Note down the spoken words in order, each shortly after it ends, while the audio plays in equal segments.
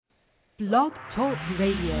Blog Talk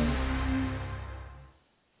Radio.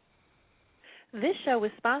 This show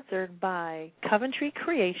is sponsored by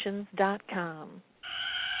CoventryCreations.com.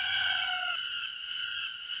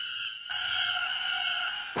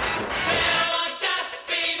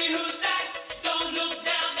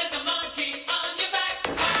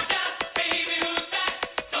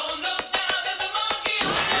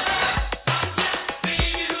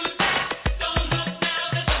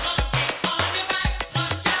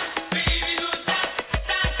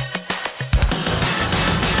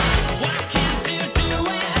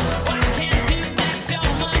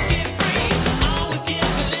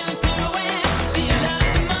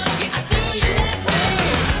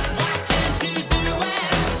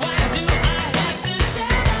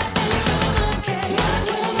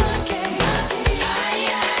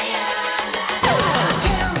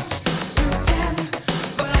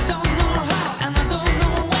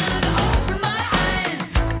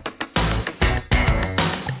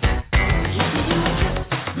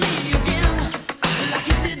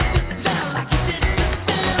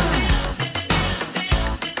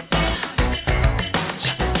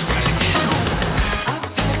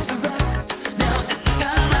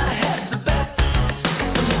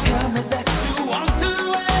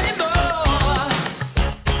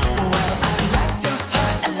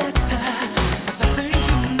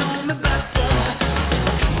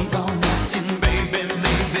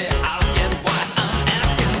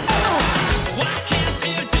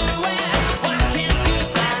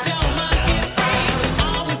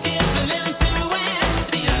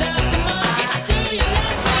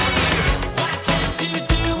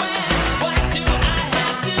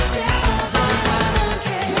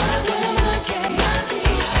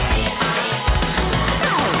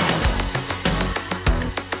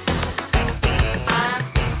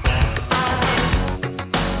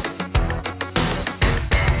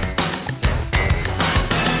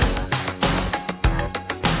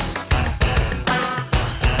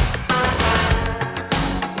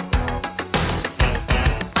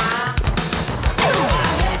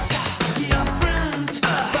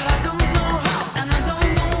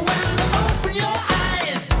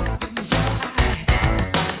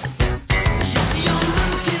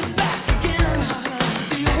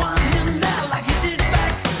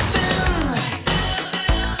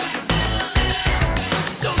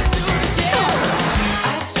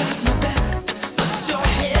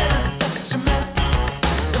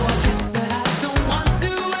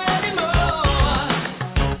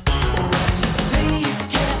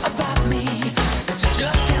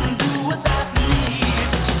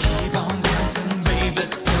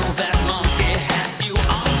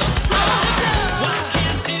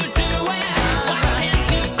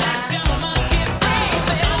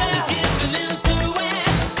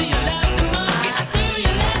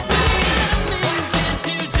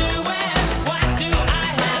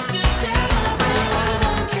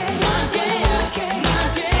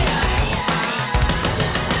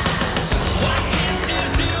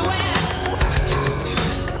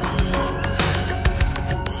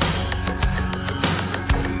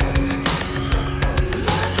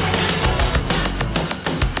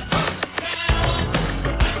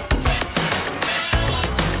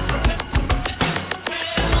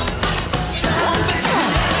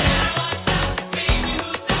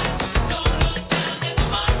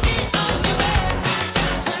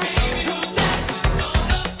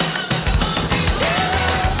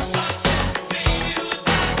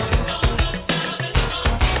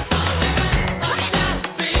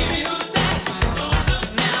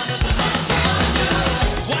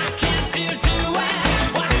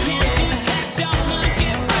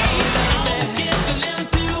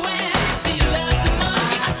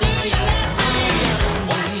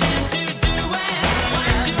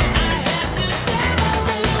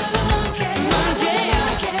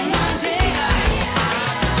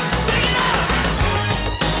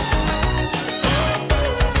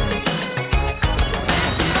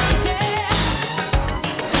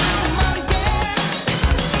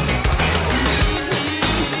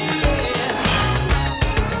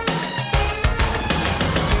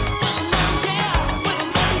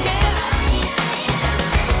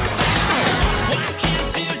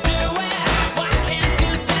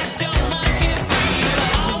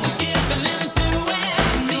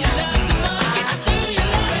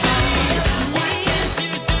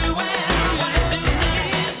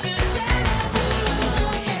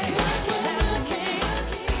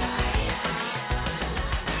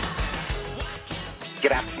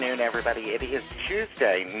 everybody. It is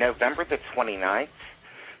Tuesday, November the 29th,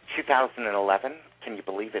 2011. Can you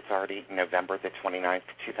believe it's already November the 29th,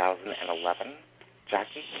 2011?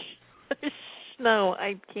 Jackie? No,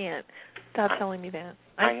 I can't. Stop telling me that.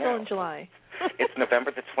 I'm still in July. It's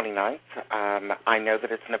November the 29th. I know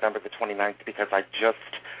that it's November the 29th because I just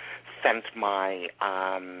sent my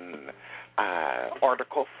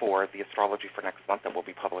article for the astrology for next month that will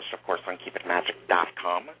be published, of course, on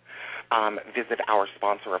keepitmagic.com. Visit our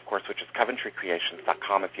sponsor, of course, which is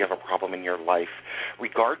CoventryCreations.com. If you have a problem in your life,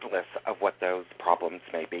 regardless of what those problems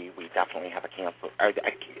may be, we definitely have a cancer.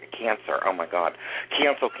 Oh, my God.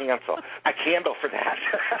 Cancel. A candle for that.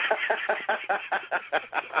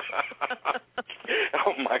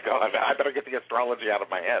 Oh, my God. I better get the astrology out of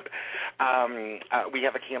my head. We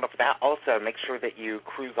have a candle for that. Also, make sure that you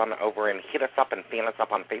cruise on over and hit us up and fan us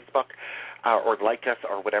up on Facebook or like us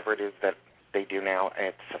or whatever it is that they do now.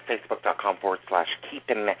 It's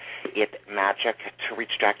facebook.com/keepinitmagic. To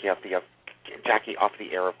reach Jackie off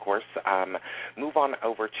the air, of course. Move on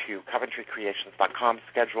over to CoventryCreations.com.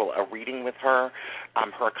 Schedule a reading with her.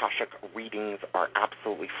 Her Akashic readings are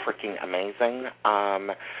absolutely freaking amazing.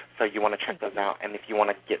 So you want to check those out. And if you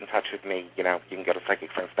want to get in touch with me, you can go to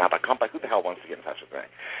PsychicFriendsNow.com. But who the hell wants to get in touch with me?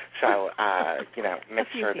 So, make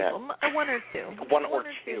sure that... One or two. One or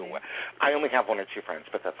two. I only have one or two friends,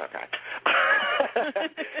 but that's okay.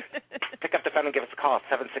 Pick up the phone and give us a call,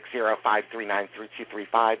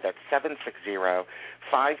 760-539-3235. That's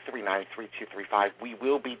 760-539-3235. We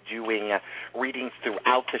will be doing readings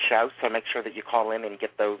throughout the show, so make sure that you call in and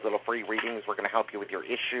get those little free readings. We're going to help you with your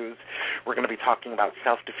issues. We're going to be talking about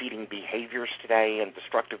self-defeating behaviors today and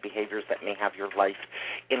destructive behaviors that may have your life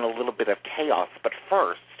in a little bit of chaos. But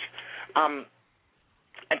first,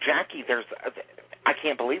 Jackie, I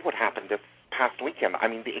can't believe what happened this past weekend. I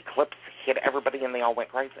mean, the eclipse hit everybody and they all went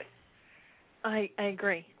crazy. I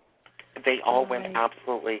agree. They all went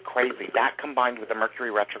absolutely crazy. That combined with the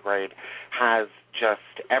Mercury retrograde has just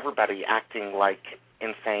everybody acting like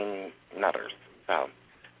insane nutters. So.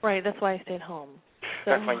 Right, that's why I stayed home.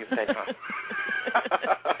 So. That's why you stayed home.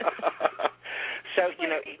 So,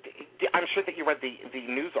 I'm sure that you read the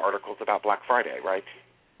news articles about Black Friday, right?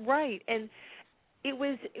 Right, and it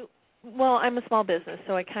was, I'm a small business,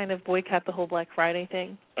 so I kind of boycott the whole Black Friday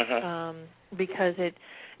thing because it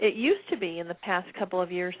used to be in the past couple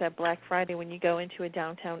of years that Black Friday, when you go into a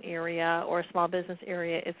downtown area or a small business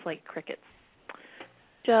area, it's like crickets,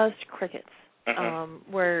 just crickets,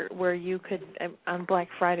 where you could, on Black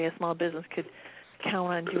Friday, a small business could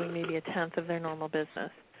count on doing maybe a tenth of their normal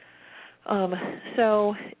business.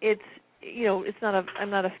 So I'm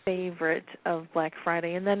not a favorite of Black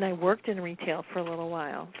Friday. And then I worked in retail for a little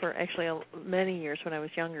while, for actually many years when I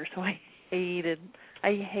was younger. So I hated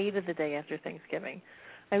the day after Thanksgiving.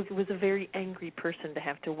 I was a very angry person to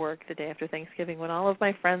have to work the day after Thanksgiving when all of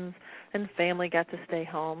my friends and family got to stay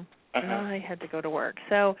home. And I had to go to work.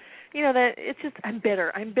 So, that it's just, I'm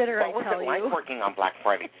bitter. What was it like working on Black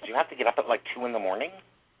Friday? Did you have to get up at like 2 in the morning?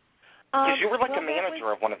 Because you were like a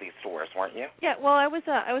manager of one of these stores, weren't you? Yeah, well, I was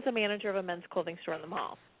a manager of a men's clothing store in the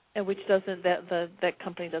mall, which doesn't that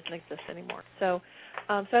company doesn't exist anymore. So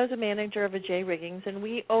I was a manager of a J Riggings, and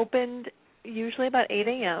we opened usually about 8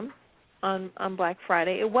 a.m. on Black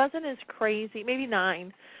Friday. It wasn't as crazy, maybe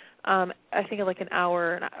 9. I think like an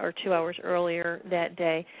hour or 2 hours earlier that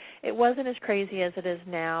day. It wasn't as crazy as it is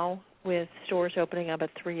now with stores opening up at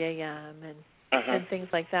 3 a.m. and things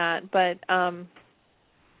like that. But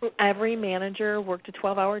every manager worked a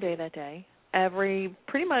 12-hour day that day.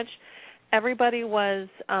 Pretty much everybody was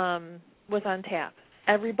on tap.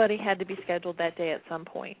 Everybody had to be scheduled that day at some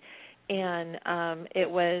point. And it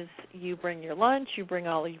was, you bring your lunch, you bring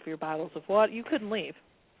all of your bottles of water. You couldn't leave.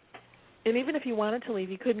 And even if you wanted to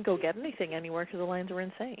leave, you couldn't go get anything anywhere because the lines were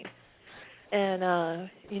insane. And,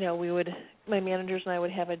 my managers and I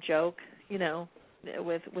would have a joke,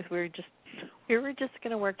 with we were just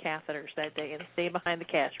going to wear catheters that day and stay behind the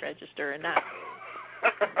cash register and not.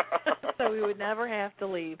 So we would never have to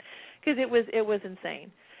leave because it was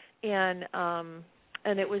insane. And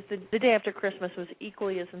it was the day after Christmas was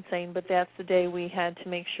equally as insane, but that's the day we had to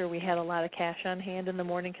make sure we had a lot of cash on hand in the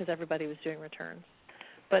morning because everybody was doing returns.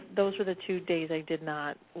 But those were the 2 days I did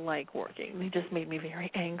not like working. They just made me very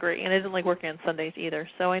angry, and I didn't like working on Sundays either.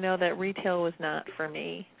 So I know that retail was not for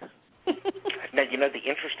me. Now, the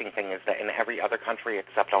interesting thing is that in every other country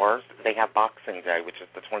except ours, they have Boxing Day, which is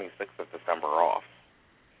the 26th of December, off.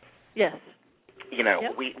 Yes.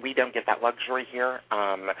 Yep. We don't get that luxury here.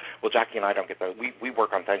 Well, Jackie and I don't get that. We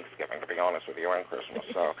work on Thanksgiving, to be honest with you, and Christmas.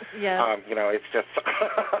 So, yeah. It's just,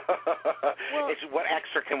 it's what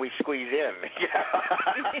extra can we squeeze in?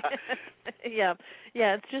 Yeah.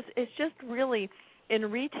 Yeah. It's just really,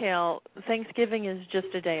 in retail, Thanksgiving is just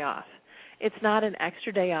a day off. It's not an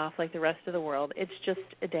extra day off like the rest of the world. It's just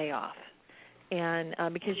a day off. and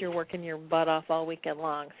because you're working your butt off all weekend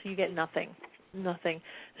long, so you get nothing.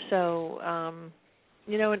 So,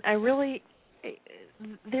 and I really,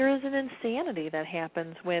 there is an insanity that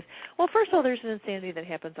happens with, well, first of all, there's an insanity that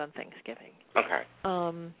happens on Thanksgiving. Okay.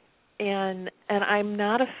 And I'm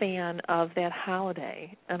not a fan of that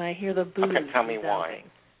holiday, and I hear the boos. Okay, tell me why.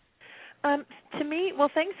 To me, well,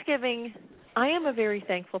 Thanksgiving, I am a very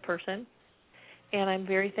thankful person, and I'm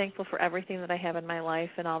very thankful for everything that I have in my life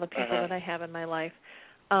and all the people that I have in my life.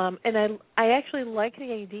 And I actually like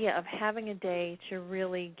the idea of having a day to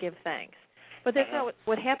really give thanks. But that's not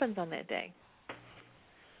what happens on that day.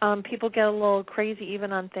 People get a little crazy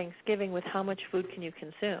even on Thanksgiving with how much food can you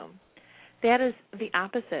consume. That is the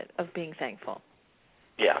opposite of being thankful.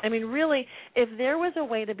 Yeah. I mean, really, if there was a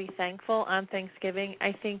way to be thankful on Thanksgiving,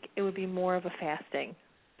 I think it would be more of a fasting,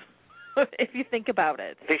 if you think about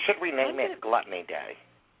it. They should rename it Gluttony Day.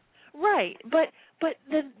 Right, but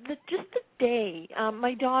the just the day.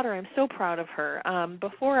 My daughter, I'm so proud of her.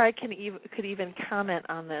 Before I could even comment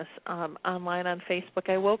on this online on Facebook,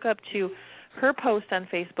 I woke up to her post on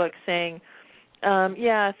Facebook saying,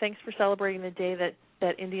 "Yeah, thanks for celebrating the day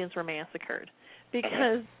that Indians were massacred,"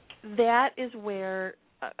 because that is where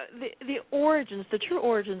the origins, the true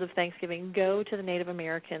origins of Thanksgiving, go to the Native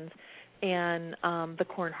Americans and the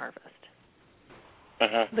corn harvest.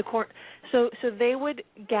 The corn, so they would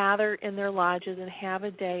gather in their lodges and have a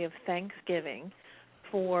day of Thanksgiving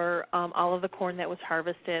for all of the corn that was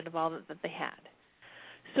harvested, of all that they had.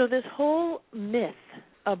 So this whole myth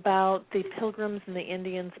about the Pilgrims and the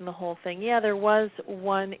Indians and the whole thing, yeah, there was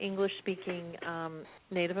one English-speaking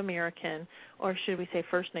Native American, or should we say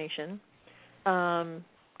First Nation,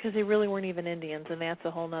 because they really weren't even Indians, and that's a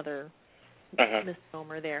whole other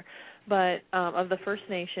misnomer there. But of the First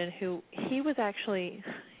Nation, who he was actually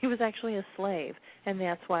a slave, and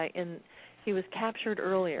that's why he was captured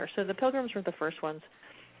earlier. So the Pilgrims were the first ones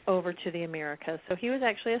over to the Americas. So he was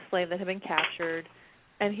actually a slave that had been captured,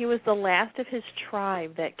 and he was the last of his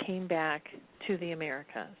tribe that came back to the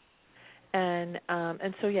Americas. And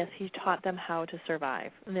so yes, he taught them how to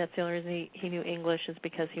survive, and that's the only reason he knew English is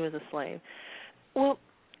because he was a slave. Well,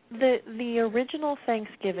 the original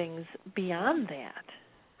Thanksgivings beyond that,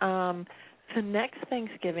 the next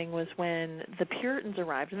Thanksgiving was when the Puritans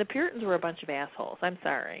arrived, and the Puritans were a bunch of assholes. I'm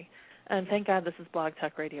sorry, and thank God this is Blog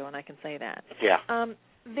Talk Radio, and I can say that. Yeah.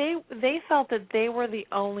 They felt that they were the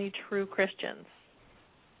only true Christians.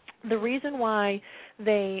 The reason why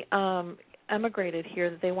they emigrated here,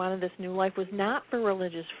 that they wanted this new life, was not for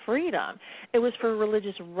religious freedom. It was for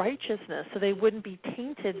religious righteousness, so they wouldn't be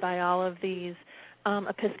tainted by all of these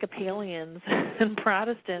Episcopalians and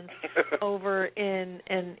Protestants over in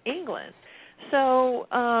England. So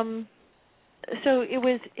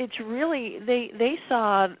it's really they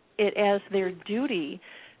saw it as their duty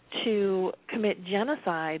to commit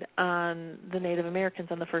genocide on the Native Americans,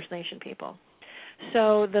 on the First Nation people.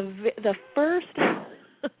 So the first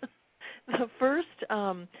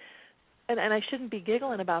and I shouldn't be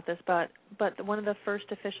giggling about this, but one of the first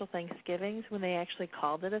official Thanksgivings, when they actually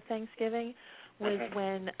called it a Thanksgiving, was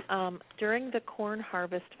when during the corn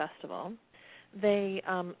harvest festival, they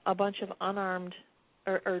a bunch of armed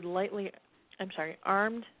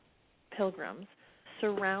pilgrims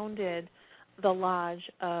surrounded the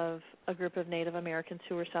lodge of a group of Native Americans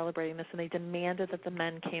who were celebrating this, and they demanded that the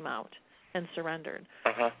men came out and surrendered.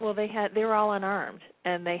 Well, they were all unarmed,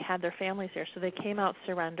 and they had their families there, so they came out,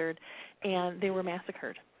 surrendered, and they were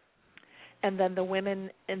massacred. And then the women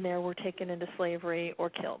in there were taken into slavery or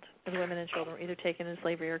killed. The women and children were either taken into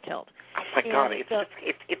slavery or killed. Oh my God! It's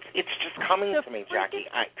just coming to me, Jackie.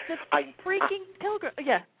 Freaking pilgrim.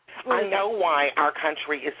 Yeah. I know why our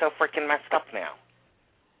country is so freaking messed up now.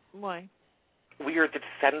 Why? We are the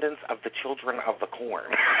descendants of the children of the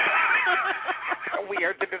corn. We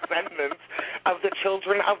are the descendants of the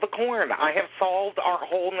children of the corn. I have solved our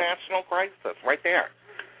whole national crisis right there.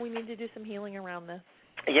 We need to do some healing around this.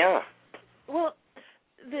 Yeah. Well,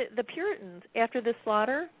 the Puritans, after the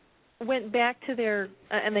slaughter, went back to their,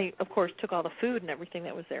 and they, of course, took all the food and everything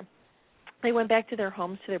that was there. They went back to their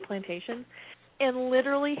homes, to their plantations, and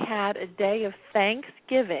literally had a day of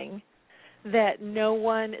Thanksgiving that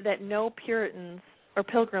no Puritans or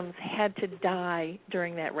Pilgrims had to die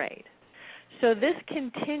during that raid. So this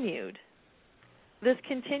continued.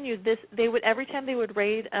 They would, every time they would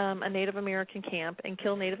raid a Native American camp and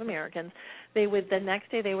kill Native Americans, the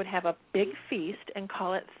next day they would have a big feast and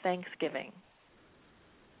call it Thanksgiving.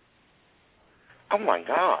 Oh my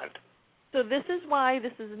God! So this is why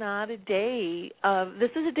this is not a day of,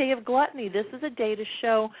 this is a day of gluttony. This is a day to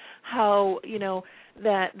show how,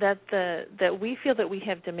 that we feel that we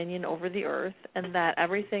have dominion over the earth and that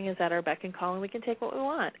everything is at our beck and call and we can take what we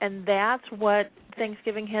want. And that's what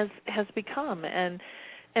Thanksgiving has become. And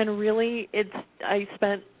really I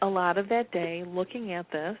spent a lot of that day looking at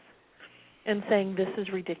this and saying, this is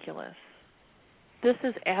ridiculous. This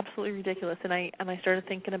is absolutely ridiculous. And I started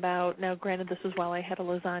thinking about, now granted this was while I had a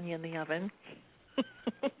lasagna in the oven.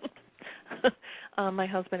 My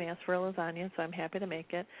husband asked for a lasagna, so I'm happy to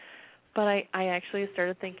make it. But I actually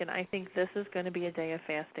started thinking, I think this is going to be a day of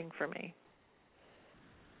fasting for me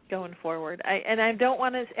going forward. I don't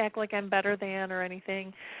want to act like I'm better than or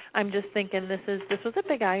anything. I'm just thinking this was a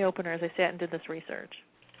big eye-opener as I sat and did this research.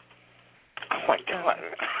 Oh, my God.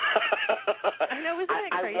 I know, isn't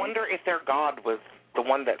that crazy? I wonder if their God was the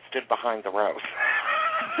one that stood behind the roast.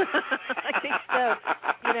 I think so.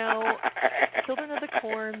 Children of the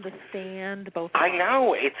Corn, the Stand, both. I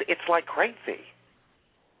know. It's like crazy.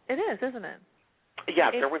 It is, isn't it?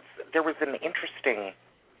 Yeah, there was an interesting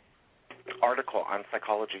article on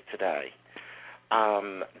Psychology Today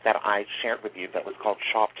that I shared with you that was called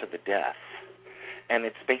Shop to the Death. And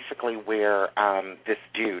it's basically where this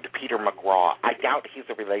dude, Peter McGraw, I doubt he's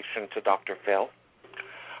a relation to Dr. Phil,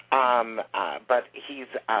 but he's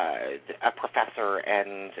a professor,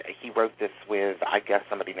 and he wrote this with, I guess,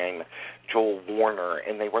 somebody named Joel Warner,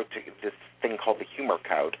 and they wrote this thing called the Humor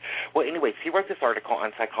Code. Well, anyways, he wrote this article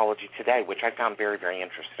on Psychology Today, which I found very, very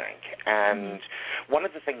interesting. And one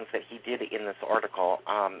of the things that he did in this article,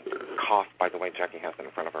 cough, by the way, Jackie has it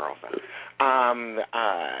in front of her also,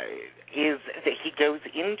 is that he goes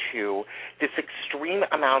into this extreme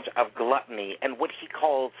amount of gluttony and what he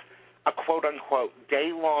calls a quote-unquote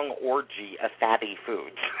day-long orgy of fatty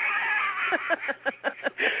foods.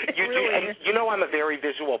 You know I'm a very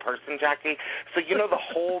visual person, Jackie, so you know the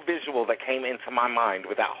whole visual that came into my mind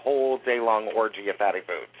with that whole day-long orgy of fatty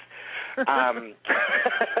foods.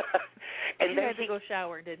 And you then had to go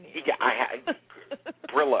shower, didn't you? Yeah, I had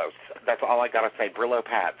Brillos. That's all I got to say, Brillo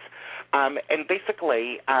pads. And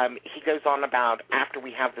basically, he goes on about after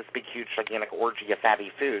we have this big, huge, gigantic orgy of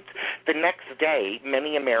fatty foods, the next day,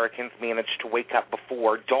 many Americans manage to wake up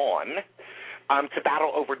before dawn to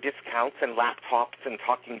battle over discounts and laptops and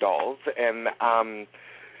talking dolls, and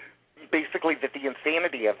basically that the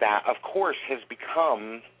insanity of that, of course, has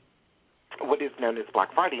become what is known as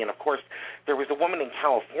Black Friday. And, of course, there was a woman in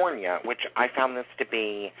California, which I found this to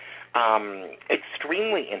be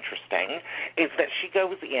extremely interesting, is that she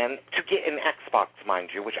goes in to get an Xbox,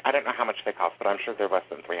 mind you, which I don't know how much they cost, but I'm sure they're less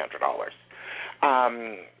than $300,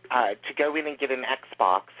 to go in and get an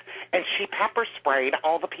Xbox, and she pepper sprayed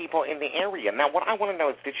all the people in the area. Now, what I want to know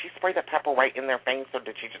is, did she spray the pepper right in their face, or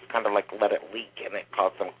did she just kind of, let it leak and it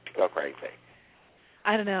caused them to go crazy?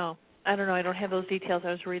 I don't know. I don't have those details. I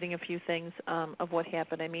was reading a few things of what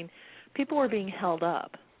happened. I mean, people were being held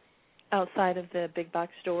up outside of the big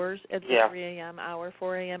box stores at the 3 a.m. hour,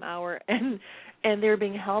 4 a.m. hour, and they were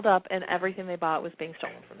being held up, and everything they bought was being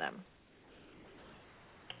stolen from them.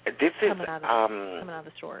 This is coming out of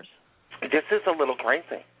the stores. This is a little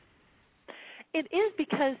crazy. It is,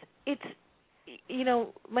 because it's,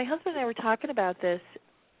 my husband and I were talking about this.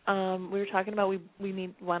 We were talking about we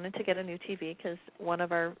wanted to get a new TV because one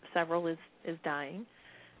of our several is dying.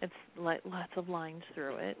 It's lots of lines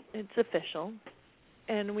through it. It's official.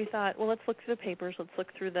 And we thought, well, let's look through the papers. Let's look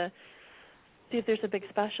through see if there's a big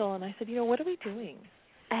special. And I said, what are we doing?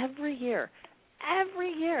 Every year,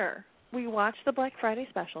 we watch the Black Friday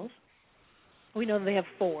specials. We know that they have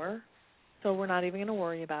 4, so we're not even going to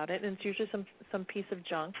worry about it. And it's usually some piece of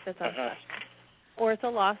junk that's on special. Or it's a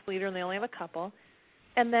lost leader and they only have a couple.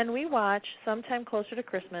 And then we watch, sometime closer to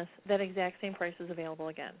Christmas, that exact same price is available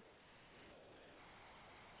again.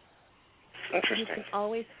 Interesting. You can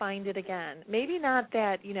always find it again. Maybe not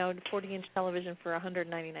that, 40-inch television for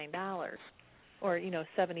 $199 or,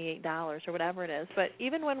 $78 or whatever it is. But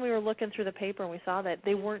even when we were looking through the paper and we saw that,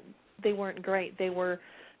 they weren't great. They were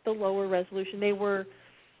the lower resolution. They were,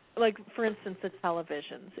 like, for instance, the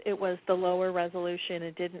televisions. It was the lower resolution.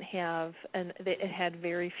 It didn't have, it had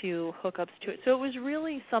very few hookups to it. So it was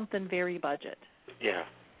really something very budget. Yeah.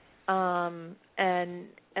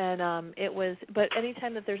 It was, but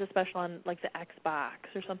anytime that there's a special on, like, the Xbox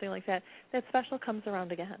or something like that, that special comes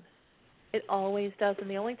around again. It always does. And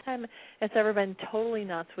the only time it's ever been totally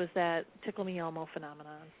nuts was that Tickle Me Elmo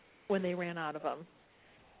phenomenon when they ran out of them.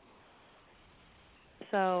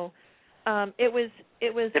 So it was.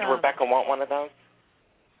 Did Rebecca want one of those?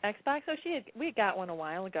 Xbox? Oh, we had got one a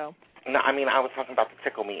while ago. No, I mean, I was talking about the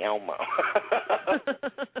Tickle Me Elmo.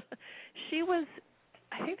 She was,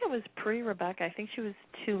 I think that was pre-Rebecca. I think she was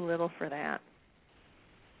too little for that.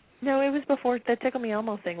 No, it was before. That Tickle Me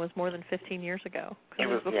Elmo thing was more than 15 years ago. It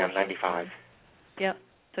was, yeah, 95. Yep.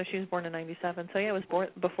 So she was born in 97. So, yeah, it was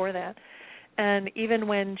before that. And even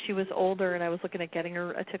when she was older and I was looking at getting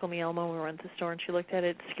her a Tickle Me Elmo when we went to the store and she looked at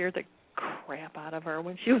it, it scared the crap out of her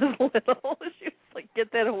when she was little. She was like,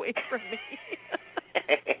 get that away from me.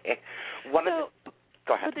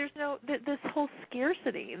 Go ahead. But there's this whole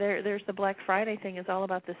scarcity. There's the Black Friday thing is all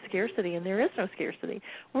about the scarcity, and there is no scarcity.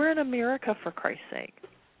 We're in America, for Christ's sake.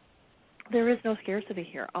 There is no scarcity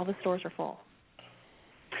here. All the stores are full.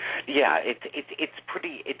 Yeah, it's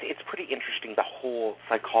pretty interesting, the whole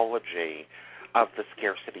psychology of the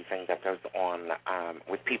scarcity thing that goes on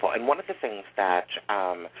with people. And one of the things that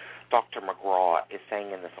Dr. McGraw is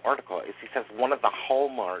saying in this article is he says one of the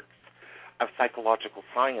hallmarks of psychological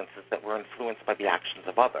science is that we're influenced by the actions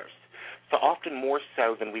of others. So often more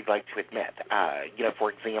so than we'd like to admit. For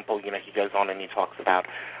example, he goes on and he talks about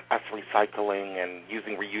us recycling and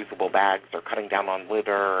using reusable bags or cutting down on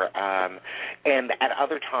litter, and at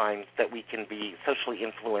other times that we can be socially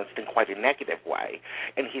influenced in quite a negative way.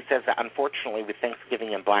 And he says that unfortunately with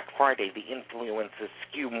Thanksgiving and Black Friday, the influences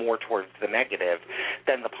skew more towards the negative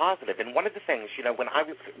than the positive. And one of the things, when I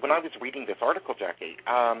was reading this article, Jackie,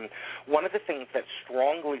 one of the things that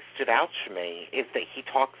strongly stood out to me is that he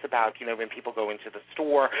talks about, when people go into the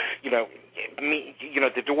store,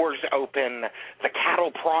 the doors open, the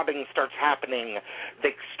cattle prodding starts happening,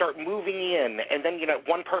 they start moving in, and then,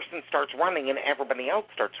 one person starts running and everybody else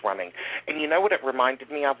starts running. And you know what it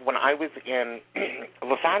reminded me of? When I was in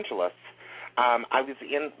Los Angeles, I was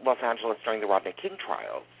in Los Angeles during the Rodney King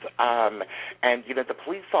trials, and, the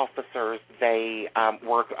police officers, they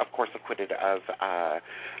were, of course, acquitted of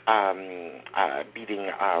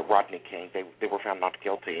beating Rodney King. They were found not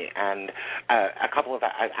guilty, and a couple of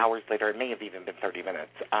hours later, it may have even been 30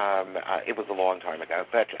 minutes, it was a long time ago,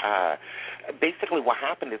 but basically what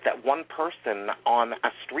happened is that one person on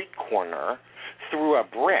a street corner threw a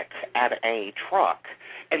brick at a truck,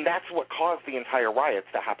 and that's what caused the entire riots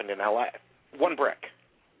that happened in L.A., one brick.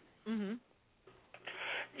 Mm-hmm.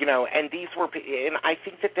 And these were, and I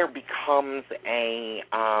think that there becomes and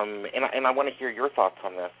I want to hear your thoughts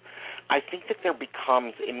on this. I think that there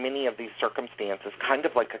becomes, in many of these circumstances, kind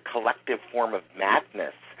of like a collective form of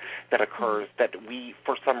madness that occurs, that we,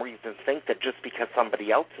 for some reason, think that just because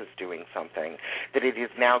somebody else is doing something, that it is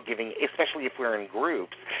now giving, especially if we're in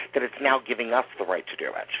groups, that it's now giving us the right to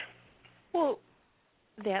do it. Well,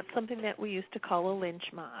 that's something that we used to call a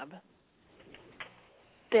lynch mob.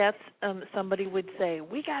 That's somebody would say,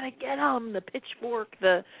 we got to get them, the pitchfork,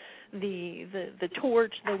 the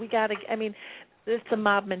torch, we got to. I mean, it's a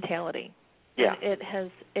mob mentality. Yeah. And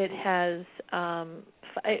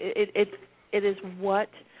it is what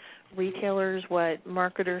retailers, what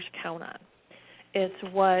marketers count on. It's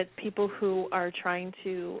what people who are trying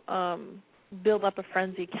to build up a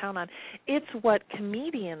frenzy count on. It's what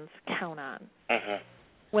comedians count on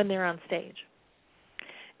when they're on stage.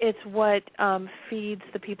 It's what feeds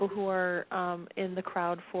the people who are in the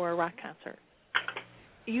crowd for a rock concert.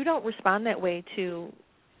 You don't respond that way to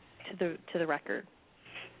the record.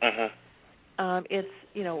 It's how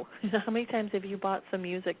many times have you bought some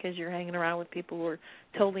music because you're hanging around with people who are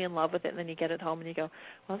totally in love with it, and then you get it home and you go,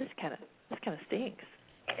 well, this kind of stinks.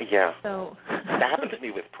 Yeah. So that happened to me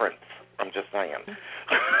with Prince. I'm just saying.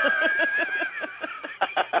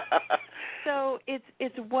 So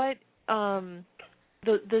it's what.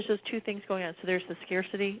 There's just two things going on. So there's the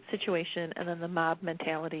scarcity situation and then the mob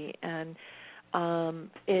mentality. And I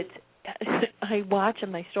watch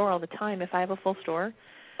in my store all the time. If I have a full store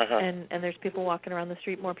and there's people walking around the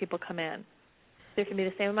street, more people come in. There can be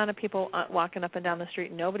the same amount of people walking up and down the street,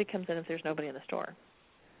 and nobody comes in if there's nobody in the store.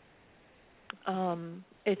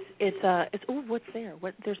 It's what's there?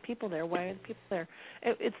 There's people there. Why are the people there?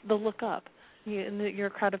 It's the look up. You're a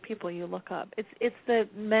crowd of people. You look up. It's the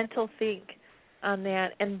mental think on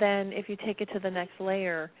that, and then if you take it to the next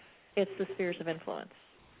layer, it's the spheres of influence.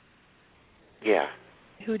 Yeah.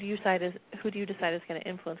 Who do you decide is going to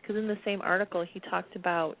influence? Because in the same article, he talked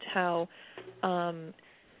about how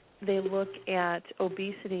they look at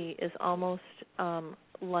obesity as almost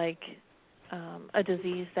like a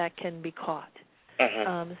disease that can be caught.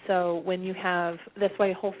 So when you have, that's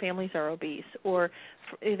why whole families are obese, or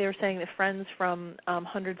they're saying that friends from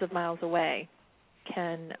hundreds of miles away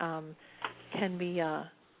can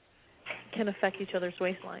affect each other's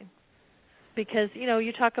waistline, because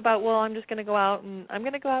you talk about, well, I'm just going to go out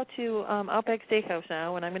to Outback Steakhouse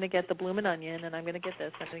now, and I'm going to get the bloomin' onion, and I'm going to get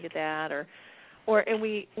this, and I'm going to get that, and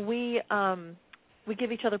we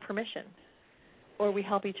give each other permission, or we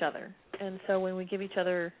help each other, And so when we give each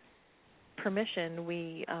other permission,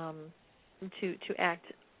 we to act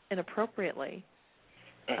inappropriately,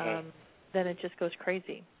 then it just goes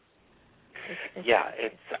crazy.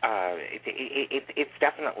 It's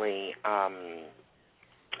definitely a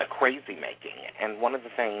crazy making, and one of the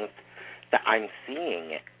things that I'm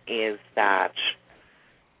seeing is that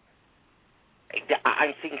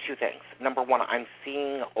I'm seeing two things. Number one, I'm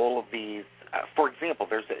seeing all of these. For example,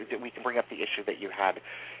 we can bring up the issue that you had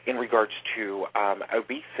in regards to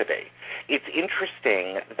obesity. It's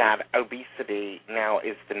interesting that obesity now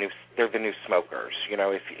is they're the new smokers. You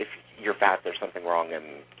know, if you're fat, there's something wrong,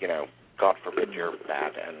 and you know, God forbid you're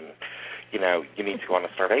fat, and you know, you need to go on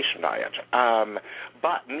a starvation diet.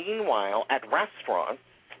 But meanwhile, at restaurants,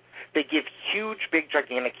 they give huge, big,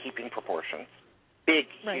 gigantic heaping proportions. Big,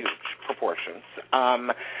 huge proportions.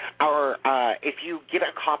 If you get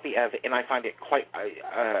a copy of it, and I find it quite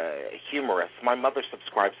humorous, my mother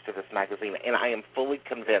subscribes to this magazine, and I am fully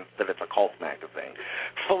convinced that it's a cult magazine.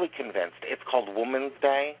 Fully convinced. It's called Woman's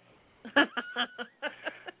Day.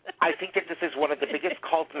 I think that this is one of the biggest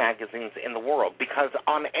cult magazines in the world because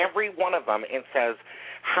on every one of them it says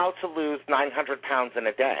how to lose 900 pounds in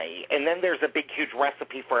a day, and then there's a big, huge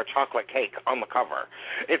recipe for a chocolate cake on the cover.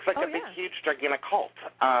 It's like a big, huge, gigantic cult.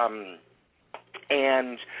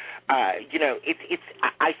 You know,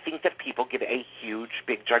 I think that people get a huge,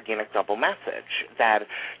 big, gigantic double message that,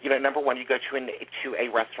 you know, number one, you go to a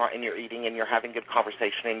restaurant and you're eating and you're having good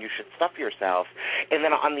conversation and you should stuff yourself. And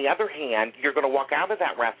then on the other hand, you're going to walk out of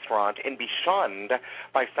that restaurant and be shunned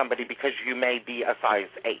by somebody because you may be a size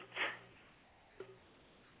 8.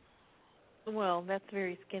 Well, that's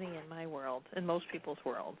very skinny in my world, in most people's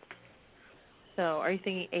worlds. So are you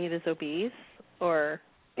thinking 8 is obese or...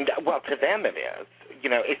 Well, to them it is. You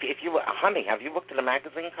know, if you, honey, have you looked at the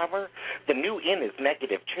magazine cover? The new in is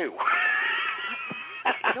 -2.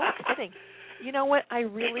 No kidding. You know what? I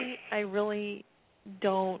really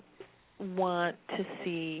don't want to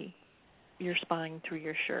see your spine through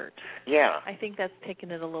your shirt. Yeah. I think that's taking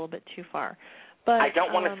it a little bit too far. But I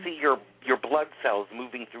don't want to see your blood cells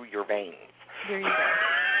moving through your veins. There you go.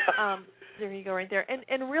 There you go, right there.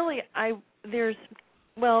 And really,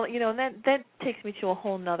 well, you know, that takes me to a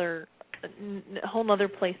whole nother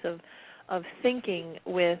place of thinking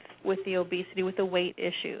with the obesity, with the weight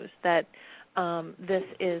issues. That this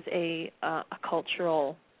is a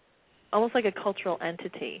cultural, almost like a cultural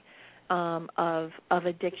entity of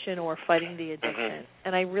addiction or fighting the addiction.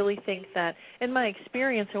 And I really think that, in my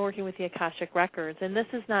experience in working with the Akashic Records, and this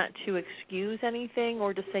is not to excuse anything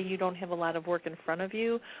or to say you don't have a lot of work in front of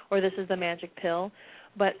you or this is the magic pill.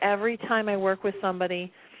 But every time I work with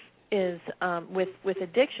somebody is with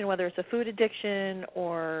addiction, whether it's a food addiction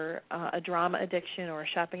or a drama addiction or a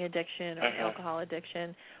shopping addiction or an alcohol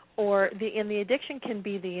addiction, or the addiction can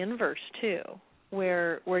be the inverse too,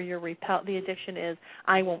 where you're repelled. The addiction is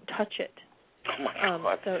I won't touch it. Oh my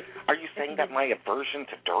God! So are you saying that my aversion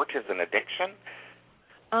to dirt is an addiction?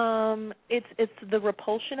 It's the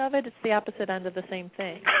repulsion of it. It's the opposite end of the same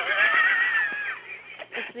thing.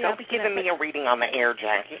 Don't be giving me a reading on the air,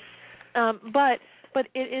 Jackie. But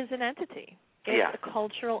it is an entity. It's a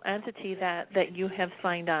cultural entity that you have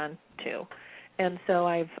signed on to. And so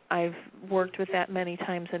I've worked with that many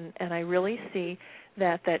times, and I really see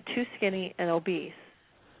that too skinny and obese,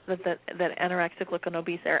 that anorexic look and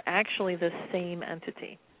obese are actually the same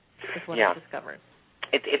entity, is what I've discovered.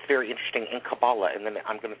 It's very interesting in Kabbalah, and then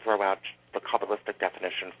I'm going to throw out the Kabbalistic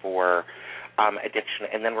definition for addiction,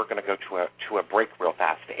 and then we're going to go to a break real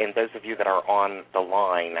fast. And those of you that are on the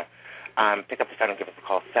line, pick up the phone and give us a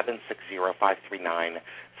call,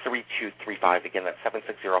 760-539-3235. Again, that's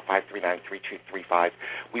 760-539-3235.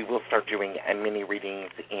 We will start doing mini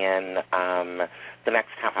readings in the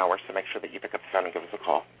next half hour, so make sure that you pick up the phone and give us a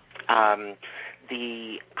call.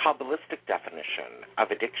 The Kabbalistic definition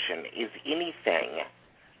of addiction is anything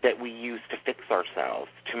that we use to fix ourselves,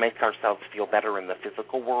 to make ourselves feel better in the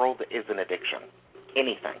physical world, is an addiction.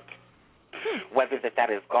 Anything. Whether that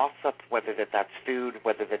is gossip, whether that's food,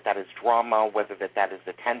 whether that is drama, whether that is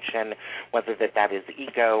attention, whether that is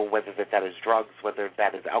ego, whether that is drugs, whether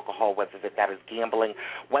that is alcohol, whether that is gambling,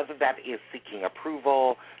 whether that is seeking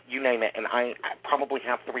approval, you name it, and I probably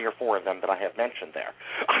have 3 or 4 of them that I have mentioned there.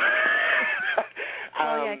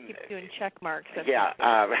 I keep doing check marks. But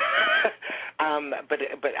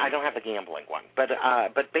I don't have the gambling one. But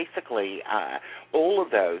basically, all of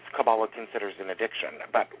those Kabbalah considers an addiction.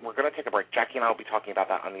 But we're going to take a break. Jackie and I will be talking about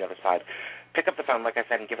that on the other side. pick up the phone, like I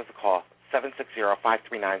said, and give us a call,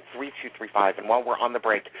 760-539-3235. And while we're on the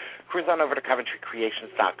break, cruise on over to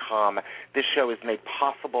CoventryCreations.com. This show is made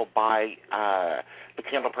possible by the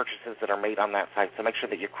candle purchases that are made on that site, so make sure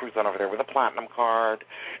that you cruise on over there with a Platinum card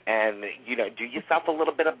and, do yourself a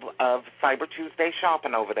little bit of Cyber Tuesday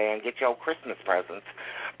shopping over there and get your Christmas presents.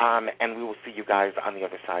 And we will see you guys on the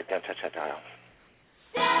other side. Don't touch that dial.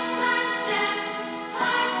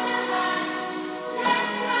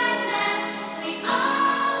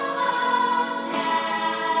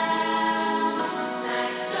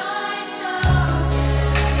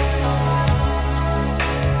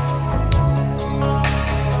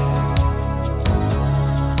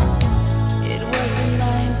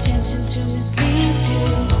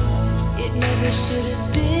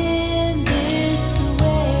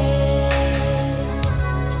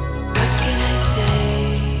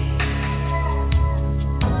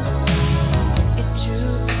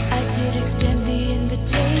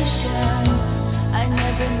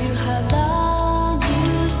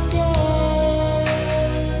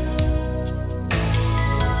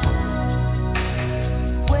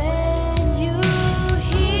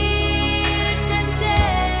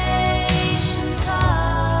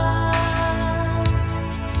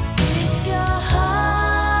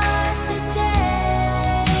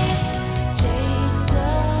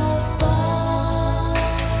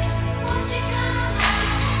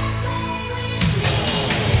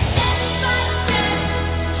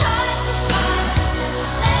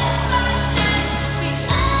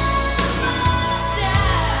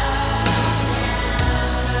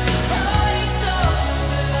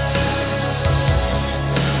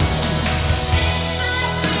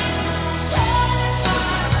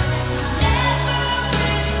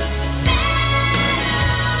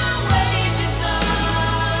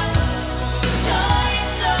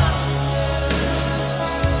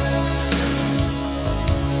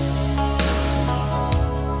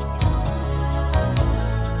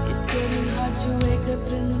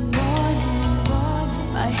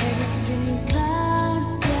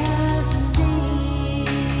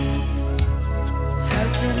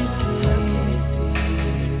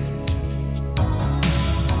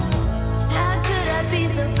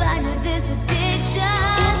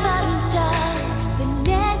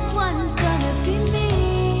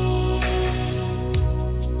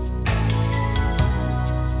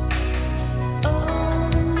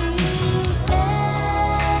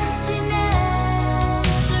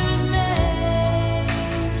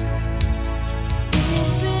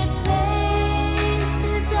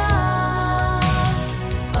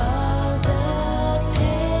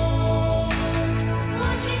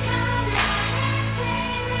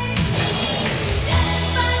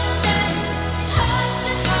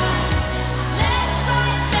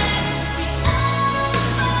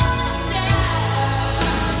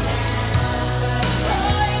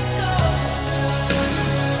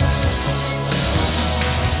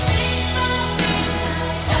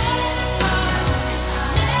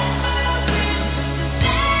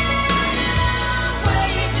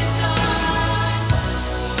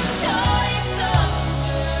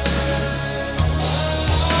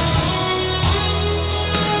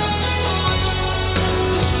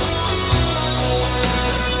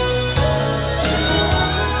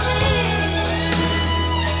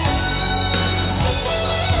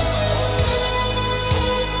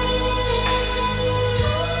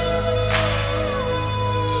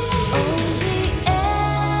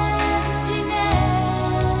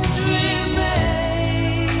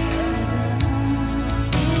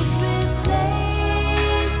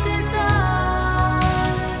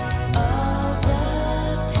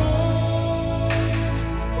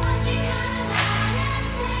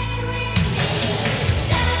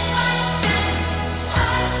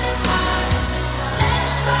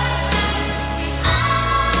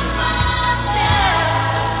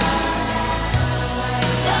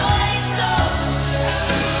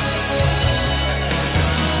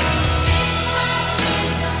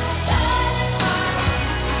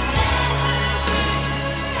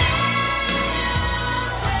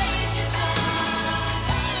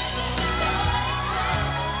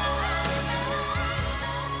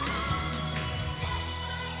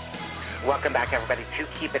 Welcome back, everybody, to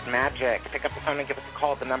Keep It Magic. Pick up the phone and give us a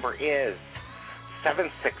call. The number is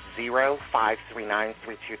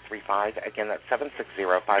 760-539-3235. Again, that's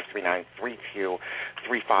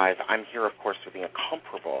 760-539-3235. I'm here, of course, with the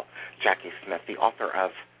incomparable Jackie Smith, the author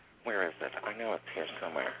of, where is it? I know it's here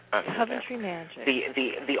somewhere. Coventry Magic.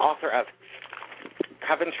 The author of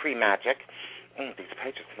Coventry Magic. These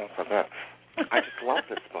pages smell so good. I just love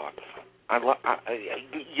this book.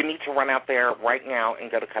 You need to run out there right now and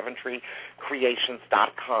go to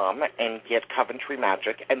CoventryCreations.com and get Coventry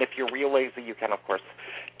Magic. And if you're real lazy, you can, of course,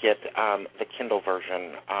 get the Kindle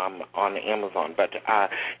version on Amazon. But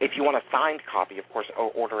if you want a signed copy, of course,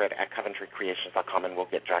 order it at CoventryCreations.com, and we'll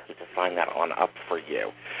get Jackie to sign that on up for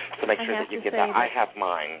you. So make sure that you get that. I have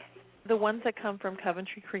mine. The ones that come from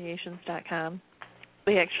CoventryCreations.com,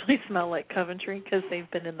 they actually smell like Coventry because they've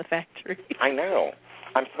been in the factory. I know.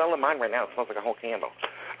 I'm smelling mine right now. It smells like a whole candle.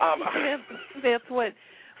 That's what,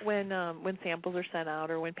 when samples are sent out,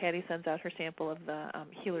 or when Patty sends out her sample of the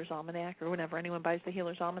Healer's Almanac, or whenever anyone buys the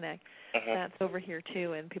Healer's Almanac, that's over here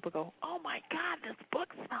too, and people go, oh my God, this book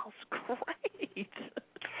smells great.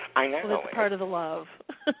 I know. Well, it's part of the love.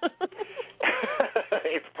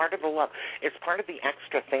 It's part of the love. It's part of the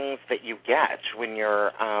extra things that you get when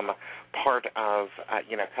you're part of,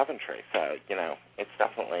 Coventry. So, it's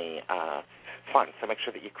definitely fun. So make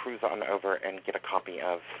sure that you cruise on over and get a copy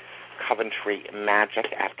of Coventry Magic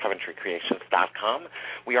at CoventryCreations.com.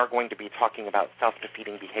 We are going to be talking about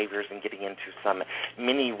self-defeating behaviors and getting into some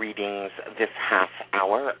mini readings this half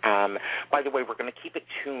hour. By the way, we're going to keep it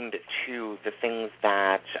tuned to the things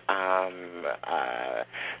that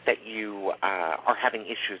that you are having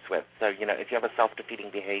issues with. So, if you have a self-defeating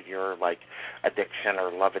behavior like addiction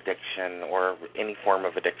or love addiction or any form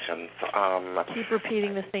of addictions. Keep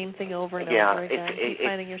repeating the same thing over and over again. Keep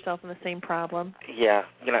finding yourself in the same problem. Yeah,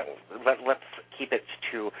 let's keep it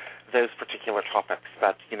to those particular topics.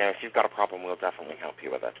 But, if you've got a problem, we'll definitely help you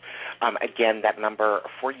with it. Again, that number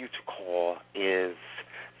for you to call is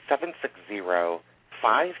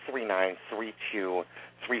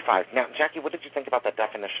 760-539-3235. Now, Jackie, what did you think about that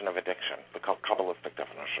definition of addiction, the Kabbalistic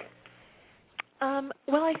definition?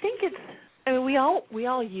 Well, I think we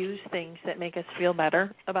all use things that make us feel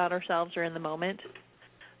better about ourselves or in the moment.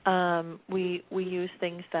 We use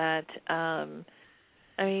things that,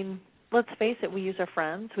 let's face it, we use our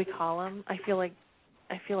friends. We call them. I feel like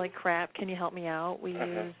crap. Can you help me out? We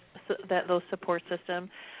use those support system.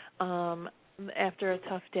 After a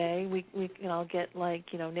tough day, we get like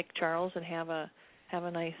Nick Charles and have a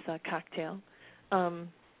nice cocktail from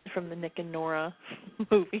the Nick and Nora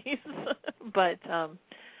movies. But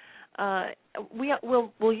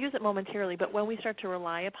we'll use it momentarily. But when we start to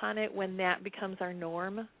rely upon it, when that becomes our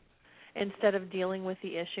norm, instead of dealing with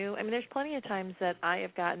the issue. There's plenty of times that I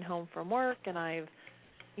have gotten home from work and I've,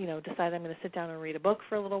 decided I'm going to sit down and read a book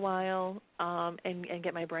for a little while and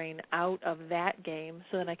get my brain out of that game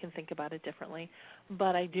so that I can think about it differently.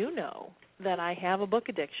 But I do know that I have a book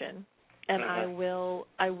addiction, and I will,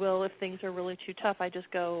 if things are really too tough, I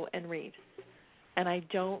just go and read. And I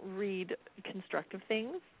don't read constructive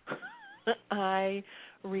things. I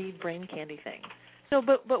read brain candy things. So,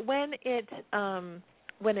 but when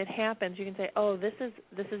it happens, you can say, "Oh, this is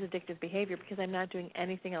addictive behavior because I'm not doing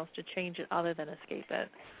anything else to change it other than escape it."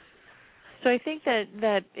 So I think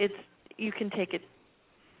that you can take it.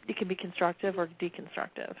 It can be constructive or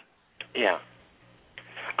deconstructive. Yeah,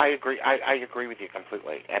 I agree. I agree with you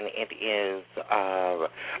completely, and it is.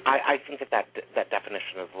 I think that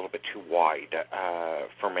definition is a little bit too wide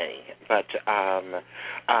for me, but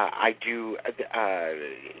I do.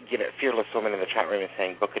 Fearless Woman in the chat room is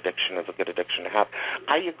saying book addiction is a good addiction to have.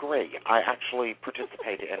 I agree. I actually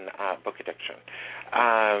participate in book addiction.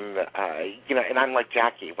 And I'm like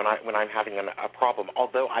Jackie when I'm having a problem.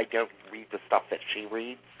 Although I don't read the stuff that she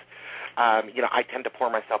reads. I tend to pour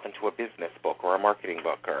myself into a business book or a marketing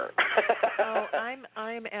book or.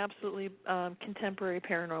 I'm absolutely contemporary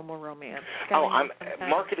paranormal romance.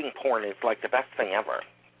 Marketing porn is like the best thing ever.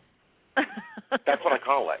 That's what I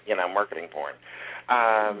call it, marketing porn.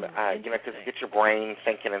 Because it gets your brain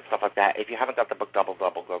thinking and stuff like that. If you haven't got the book Double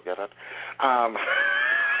Double, go get it.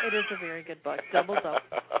 It is a very good book. Double Double.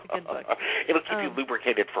 It's a good book. It'll keep you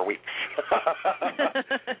lubricated for weeks.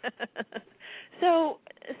 So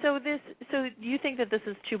you think that this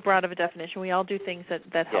is too broad of a definition? We all do things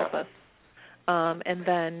that help us, and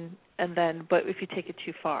then, but if you take it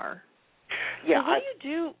too far,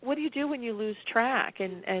 so what do you do when you lose track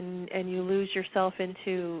and you lose yourself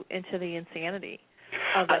into the insanity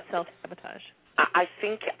of that self-sabotage? I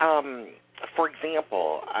think, for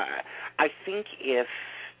example, I think if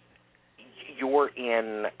you're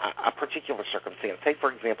in a particular circumstance, say,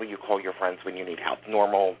 for example, you call your friends when you need help,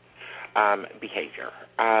 normal behavior.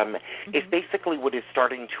 If basically what is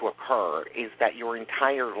starting to occur is that your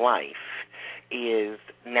entire life is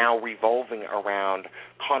now revolving around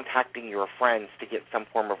contacting your friends to get some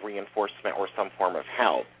form of reinforcement or some form of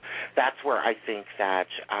help, that's where I think that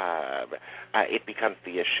it becomes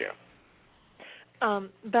the issue.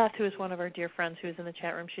 Beth, who is one of our dear friends who is in the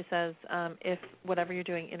chat room, she says, if whatever you're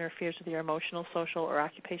doing interferes with your emotional, social, or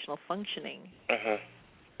occupational functioning,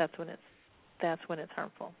 that's when it's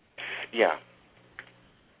harmful. Yeah.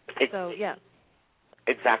 So, yeah.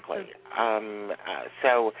 Exactly.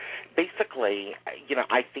 So basically,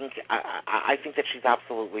 I think that she's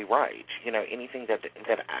absolutely right. Anything that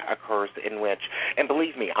occurs in which, and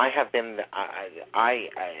believe me, I have been,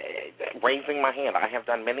 raising my hand, I have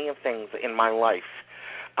done many of things in my life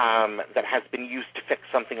that has been used to fix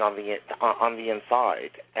something on the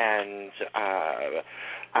inside, and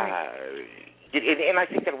and I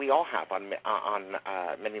think that we all have on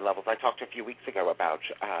many levels. I talked a few weeks ago about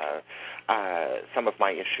some of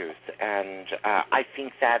my issues, and I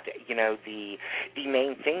think that the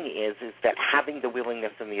main thing is that having the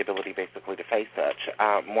willingness and the ability basically to face it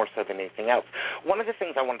more so than anything else. One of the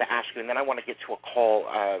things I wanted to ask you, and then I want to get to a call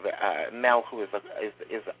of Mel, who is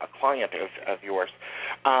a client of yours,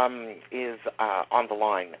 is on the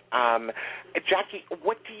line. Jackie,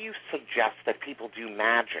 what do you suggest that people do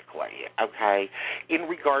magically? Okay. In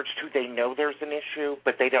regards to they know there's an issue,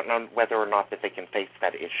 but they don't know whether or not that they can face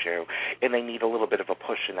that issue, and they need a little bit of a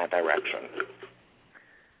push in that direction.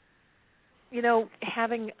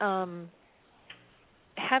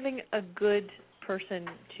 Having a good person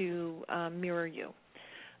to mirror you,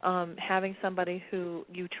 having somebody who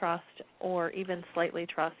you trust or even slightly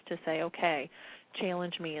trust to say, okay,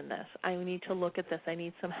 challenge me in this. I need to look at this. I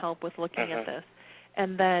need some help with looking at this.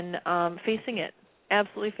 And then facing it.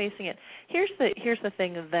 Absolutely facing it. Here's the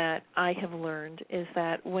thing that I have learned is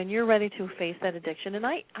that when you're ready to face that addiction, and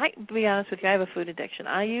I to be honest with you, I have a food addiction.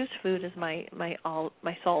 I use food as my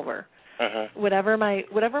solver. Whatever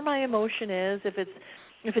my emotion is, if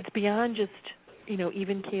it's beyond just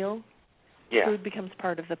even keel, food becomes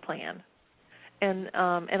part of the plan, and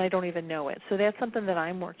I don't even know it. So that's something that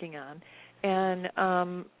I'm working on, and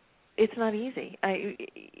it's not easy. I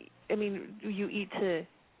mean, you eat to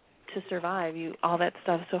survive, all that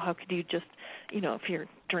stuff. So how could you just, if you're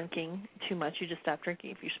drinking too much, you just stop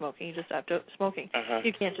drinking. If you're smoking, you just stop smoking.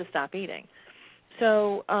 You can't just stop eating.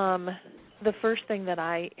 So the first thing that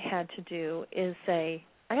I had to do is say,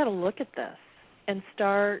 I got to look at this and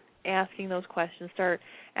start asking those questions, start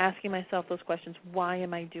asking myself those questions. Why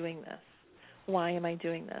am I doing this? Why am I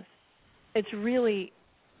doing this? It's really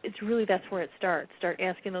that's where it starts. Start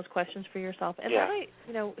asking those questions for yourself. And then I,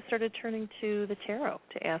 started turning to the tarot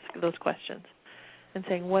to ask those questions and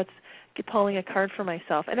saying, pulling a card for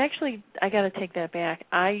myself. And actually, I got to take that back.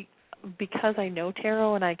 Because I know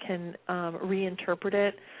tarot and I can reinterpret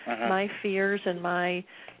it, my fears and my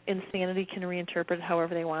insanity can reinterpret it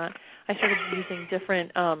however they want. I started using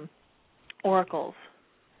different oracles,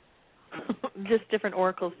 just different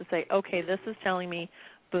oracles to say, okay, this is telling me,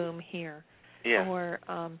 boom, here. Yeah. Or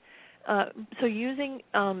so using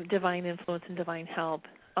divine influence and divine help,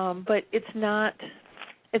 but it's not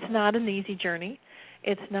an easy journey.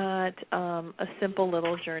 It's not a simple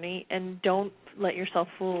little journey, and don't let yourself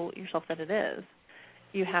fool yourself that it is.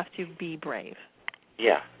 You have to be brave.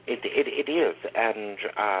 Yeah, it is, and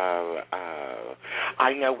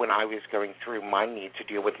I know when I was going through my need to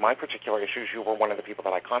deal with my particular issues, you were one of the people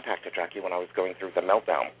that I contacted, Jackie, when I was going through the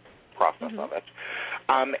meltdown process of it.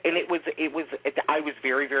 And I was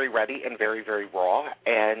very, very ready and very, very raw.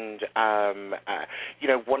 And,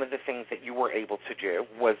 one of the things that you were able to do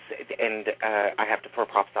was, and I have to throw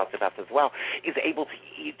props out to Beth as well, is able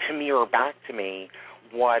to mirror back to me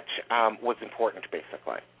what was important,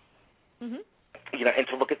 basically. And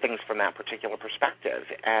to look at things from that particular perspective.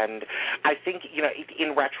 And I think,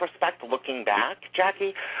 in retrospect, looking back,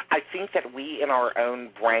 Jackie, I think that we in our own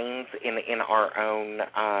brains, in our own,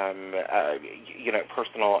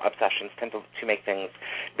 personal obsessions tend to make things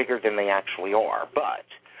bigger than they actually are. But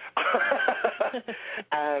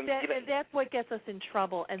that's what gets us in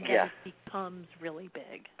trouble, and then it becomes really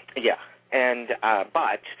big. Yeah. And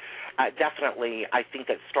but definitely, I think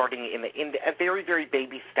that starting in a very, very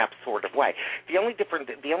baby step sort of way. The only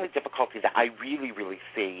difficulty that I really, really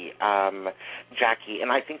see, Jackie,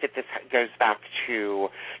 and I think that this goes back to,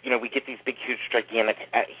 we get these big, huge, gigantic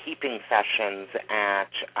heaping sessions at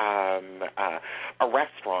a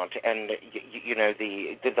restaurant, and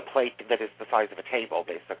the plate that is the size of a table,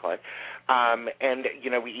 basically, and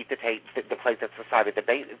we eat the plate that's the size of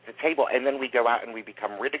the table, and then we go out and we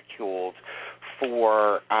become ridiculed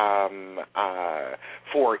for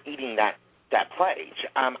eating that plate.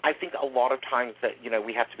 I think a lot of times that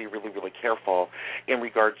we have to be really, really careful in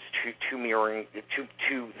regards to mirroring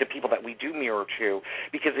to the people that we do mirror to,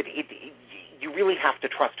 because you really have to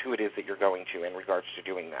trust who it is that you're going to in regards to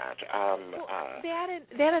doing that.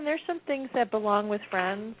 That and there's some things that belong with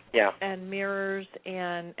friends and mirrors,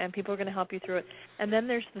 and people are going to help you through it. And then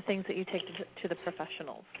there's the things that you take to the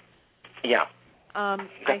professionals. Yeah.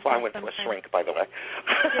 That's why I went to a shrink, by the way.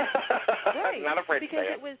 Yeah. Right. I'm not afraid because to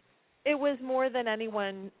say it was more than any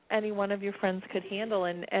one of your friends could handle,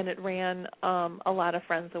 and it ran a lot of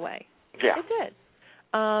friends away. Yeah. It did.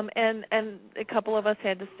 And a couple of us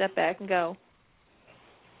had to step back and go,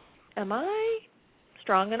 am I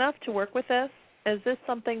strong enough to work with this? Is this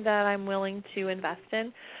something that I'm willing to invest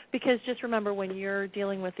in? Because just remember, when you're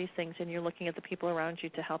dealing with these things and you're looking at the people around you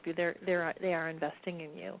to help you, they are investing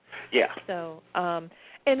in you. Yeah. So,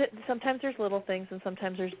 sometimes there's little things and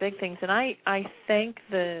sometimes there's big things. And I thank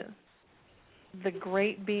the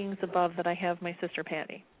great beings above that I have, my sister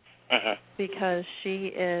Patty, because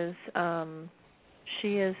she is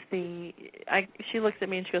she looks at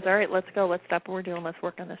me and she goes, all right, let's go, let's stop what we're doing, let's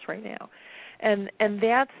work on this right now. And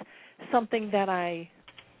that's something that I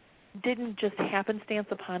didn't just happenstance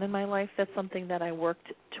upon in my life. That's something that I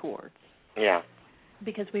worked towards. Yeah.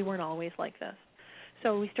 Because we weren't always like this.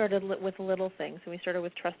 So we started with little things, and we started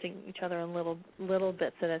with trusting each other in little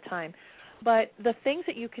bits at a time. But the things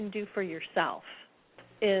that you can do for yourself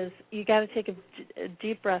is you got to take a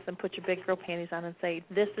deep breath and put your big girl panties on and say,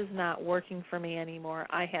 this is not working for me anymore.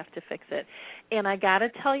 I have to fix it. And I got to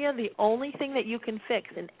tell you, the only thing that you can fix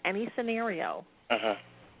in any scenario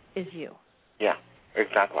is you. Yeah,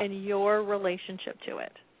 exactly. And your relationship to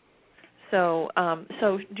it. So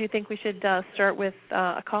do you think we should start with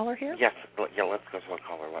a caller here? Yes. Yeah, let's go to a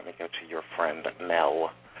caller. Let me go to your friend,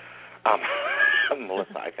 Mel.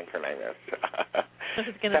 Melissa, I think her name is.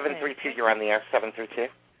 732, you're on the air, 732.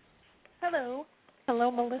 Hello.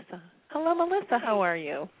 Hello, Melissa. Hello, Melissa. How are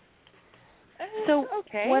you?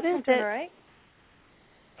 Okay. What is it? All right.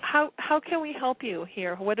 How can we help you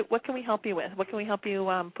here? What can we help you with? What can we help you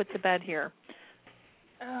put to bed here?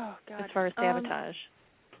 Oh, God. As far as sabotage.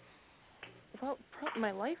 Well,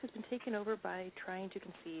 my life has been taken over by trying to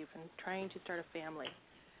conceive and trying to start a family.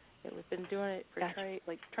 We've been doing it for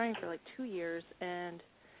trying for 2 years, and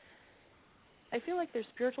I feel like there's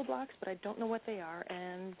spiritual blocks, but I don't know what they are,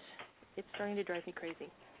 and it's starting to drive me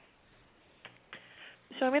crazy.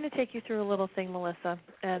 So I'm going to take you through a little thing, Melissa,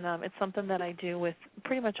 and it's something that I do with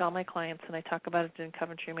pretty much all my clients, and I talk about it in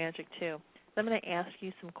Coventry Magic too. I'm going to ask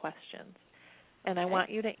you some questions, and I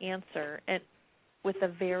want you to answer it with the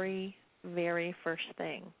very, very first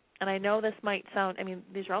thing. And I know this might sound,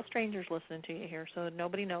 these are all strangers listening to you here, so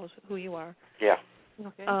nobody knows who you are. Yeah.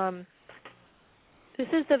 Okay. This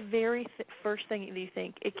is the very first thing that you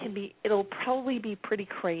think. It'll probably be pretty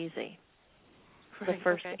crazy, the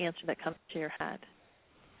first answer that comes to your head.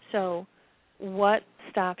 So what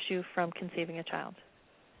stops you from conceiving a child?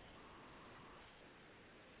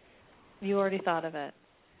 You already thought of it,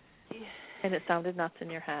 and it sounded nuts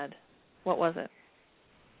in your head. What was it?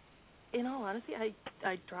 In all honesty,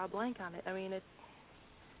 I draw a blank on it. I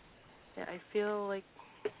feel like,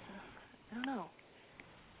 I don't know.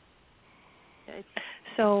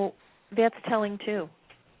 So that's telling too.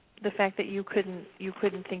 The fact that you couldn't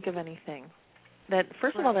think of anything. That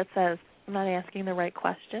first of all, that says I'm not asking the right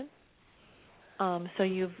question. So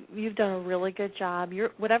you've done a really good job.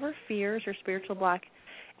 Whatever fears or spiritual block,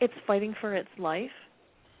 it's fighting for its life.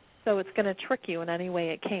 So it's going to trick you in any way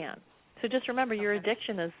it can. So just remember, your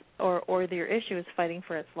addiction is, or your issue is fighting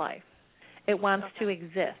for its life. It wants to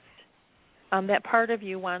exist. That part of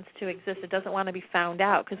you wants to exist. It doesn't want to be found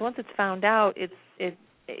out, because once it's found out,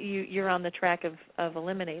 you're on the track of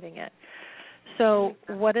eliminating it. So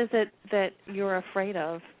what is it that you're afraid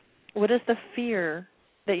of? What is the fear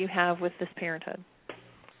that you have with this parenthood?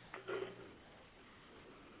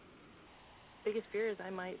 Biggest fear is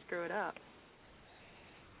I might screw it up.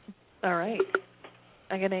 All right.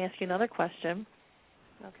 I'm going to ask you another question.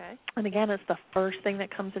 Okay. And again, it's the first thing that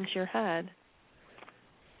comes into your head.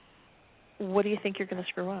 What do you think you're going to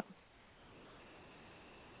screw up?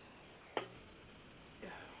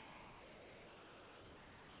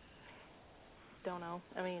 Don't know.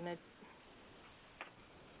 It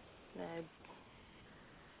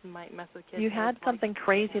might mess with kids. You had something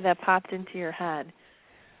crazy that popped into your head.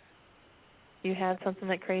 You had something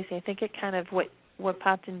that crazy. I think it kind of, what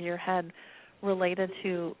popped into your head related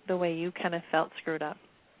to the way you kind of felt screwed up.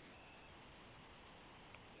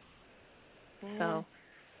 So,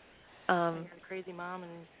 you're a crazy mom,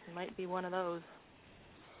 and it might be one of those.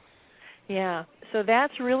 Yeah. So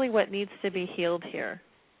that's really what needs to be healed here.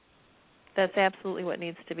 That's absolutely what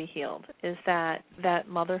needs to be healed, is that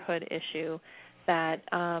motherhood issue, that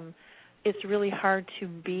it's really hard to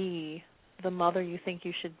be the mother you think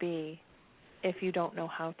you should be if you don't know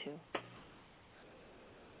how to.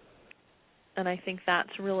 And I think that's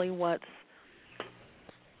really what's,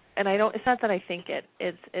 and I don't, it's not that I think it,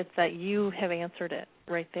 it's that you have answered it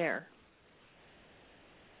right there.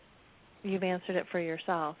 You've answered it for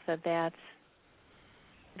yourself, that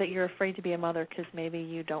you're afraid to be a mother because maybe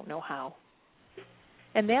you don't know how.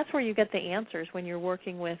 And that's where you get the answers when you're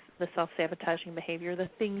working with the self-sabotaging behavior, the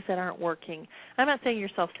things that aren't working. I'm not saying you're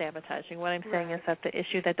self-sabotaging. What I'm saying is that the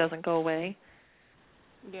issue that doesn't go away,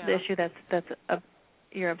 the issue that's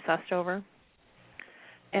you're obsessed over.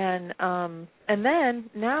 And then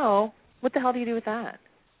now, what the hell do you do with that?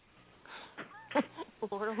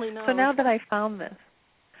 Lord only knows. So now that I found this,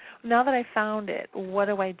 now that I found it, what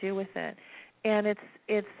do I do with it? And it's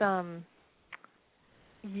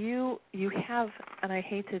you have, and I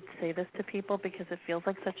hate to say this to people because it feels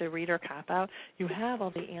like such a reader cop-out, you have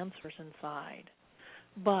all the answers inside.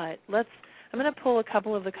 But I'm going to pull a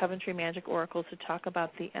couple of the Coventry Magic Oracles to talk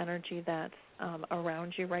about the energy that's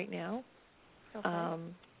around you right now. Okay.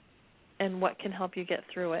 And what can help you get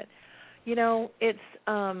through it. You know, it's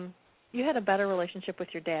you had a better relationship with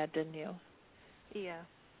your dad, didn't you? Yeah.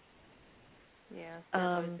 I've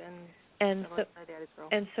always been a daddy's girl.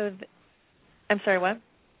 And so, I'm sorry, what?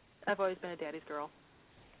 I've always been a daddy's girl.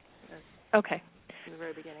 Okay. From the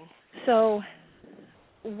very beginning. So,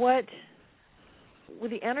 with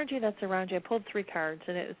the energy that's around you, I pulled 3 cards,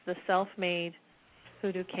 and it was the self-made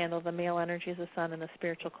hoodoo candle, the male energy is the sun, and the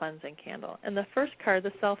spiritual cleansing candle. And the first card,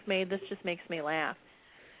 the self-made, this just makes me laugh.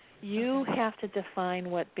 You have to define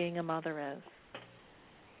what being a mother is.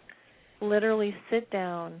 Literally sit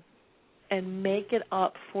down and make it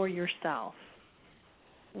up for yourself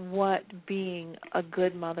what being a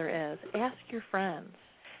good mother is. Ask your friends.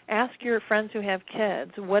 Ask your friends who have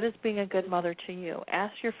kids, what is being a good mother to you?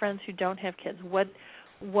 Ask your friends who don't have kids, what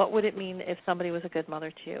would it mean if somebody was a good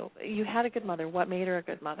mother to you? You had a good mother. What made her a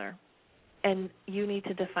good mother? And you need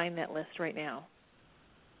to define that list right now.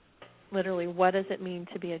 Literally, what does it mean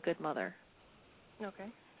to be a good mother? Okay.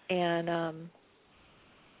 And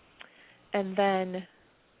then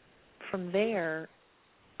from there,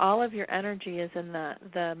 all of your energy is in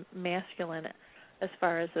the masculine as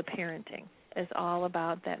far as the parenting. Is all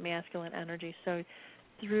about that masculine energy. So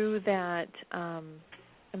through that, I'm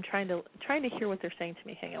trying to hear what they're saying to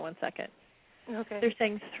me. Hang on one second. Okay. They're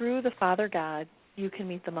saying through the Father God, you can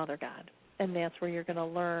meet the Mother God. And that's where you're going to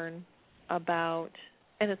learn about,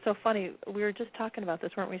 and it's so funny, we were just talking about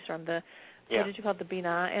this, weren't we, Storm? What did you call it, the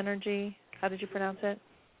Binah energy? How did you pronounce it?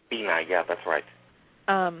 Binah, yeah, that's right.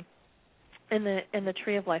 In the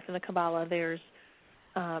Tree of Life, in the Kabbalah, there's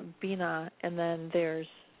Binah, and then there's,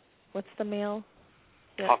 what's the male?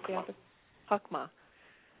 Chokmah.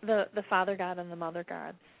 The Father God and the Mother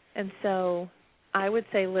God. And so I would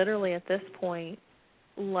say literally at this point,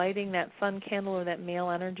 lighting that sun candle or that male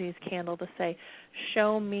energies candle to say,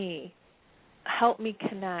 show me, help me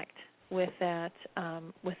connect with that,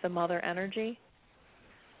 with the mother energy.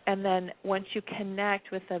 And then once you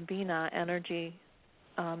connect with the Binah energy,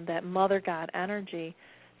 that Mother God energy,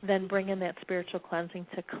 then bring in that spiritual cleansing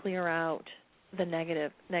to clear out the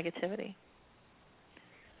negativity.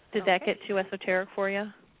 Did that get too esoteric for you?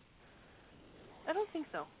 I don't think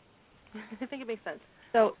so. I think it makes sense.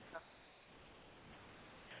 So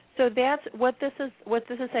that's what this is. What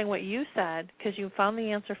this is saying, what you said, because you found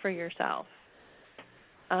the answer for yourself.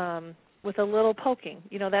 With a little poking,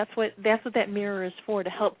 that's what that mirror is for, to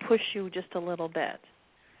help push you just a little bit.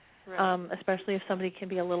 Right. Especially if somebody can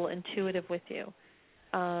be a little intuitive with you.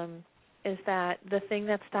 Is that the thing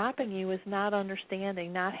that's stopping you is not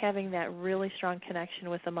understanding, not having that really strong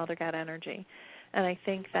connection with the Mother God energy. And I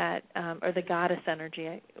think that, or the goddess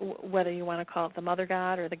energy, whether you want to call it the Mother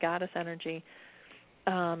God or the goddess energy,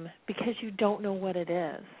 because you don't know what it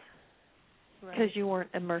is, because you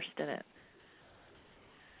weren't immersed in it.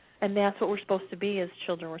 And that's what we're supposed to be as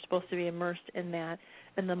children. We're supposed to be immersed in that,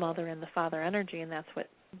 in the Mother and the Father energy, and that's what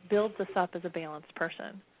builds us up as a balanced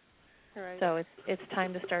person. Right. So it's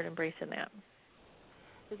time to start embracing that.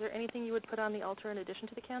 Is there anything you would put on the altar in addition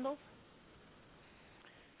to the candles?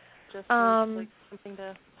 Just like something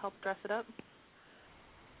to help dress it up?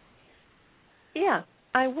 Yeah,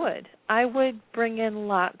 I would. I would bring in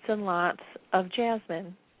lots and lots of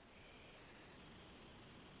jasmine.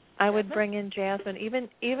 I would bring in jasmine, even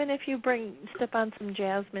if you sip on some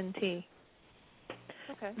jasmine tea.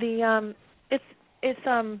 Okay. It's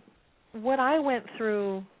what I went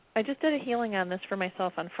through. I just did a healing on this for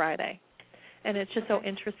myself on Friday, and it's just so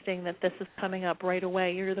interesting that this is coming up right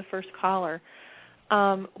away. You're the first caller.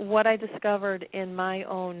 What I discovered in my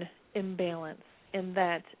own imbalance in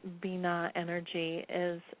that Binah energy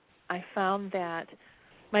is I found that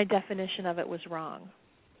my definition of it was wrong.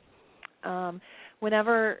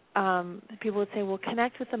 Whenever people would say, well,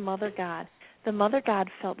 connect with the Mother God, the Mother God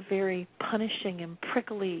felt very punishing and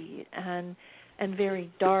prickly and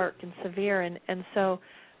very dark and severe. And so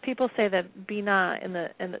people say that Binah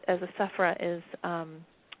as a Sephira is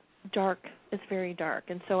dark. It's very dark.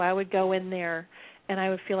 And so I would go in there and I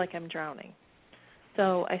would feel like I'm drowning.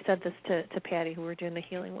 So I said this to Patty, who we're doing the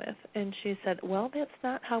healing with, and she said, well, that's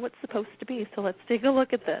not how it's supposed to be, so let's take a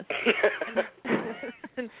look at this.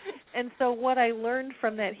 and so what I learned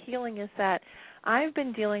from that healing is that I've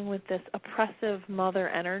been dealing with this oppressive mother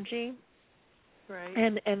energy,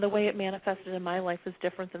 right? And the way it manifested in my life is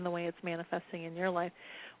different than the way it's manifesting in your life,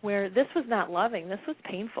 where this was not loving, this was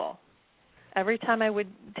painful. Every time I would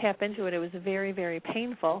tap into it, it was very, very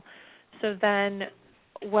painful. So then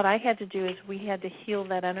what I had to do is we had to heal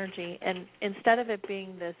that energy, and instead of it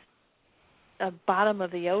being this bottom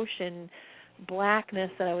of the ocean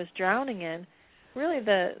blackness that I was drowning in, really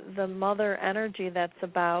the mother energy that's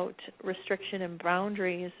about restriction and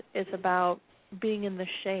boundaries is about being in the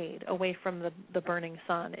shade away from the burning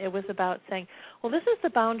sun. It was about saying, well, this is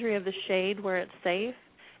the boundary of the shade where it's safe,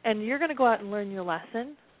 and you're going to go out and learn your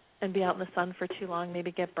lesson and be out in the sun for too long,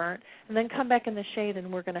 maybe get burnt, and then come back in the shade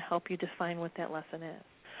and we're going to help you define what that lesson is.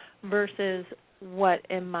 Versus what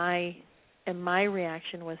in my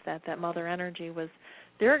reaction was that mother energy was,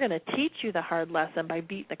 they're going to teach you the hard lesson by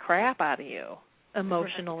beating the crap out of you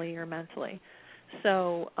emotionally or mentally.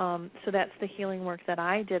 So that's the healing work that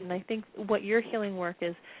I did, and I think what your healing work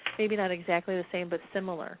is maybe not exactly the same but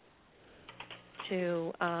similar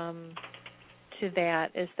to that,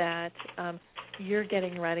 is that you're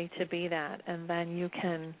getting ready to be that, and then you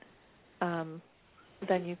can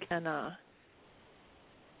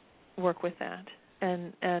work with that.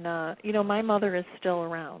 And my mother is still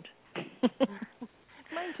around.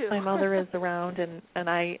 Mine too. My mother is around, and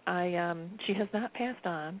I she has not passed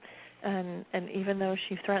on, and even though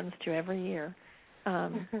she threatens to every year,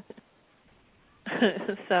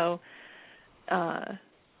 so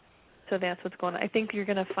that's what's going on. I think you're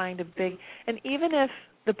going to find a big, and even if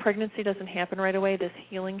the pregnancy doesn't happen right away, this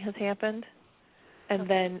healing has happened, and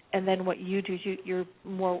then what you do is you're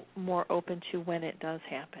more open to when it does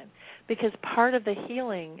happen, because part of the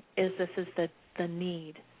healing is the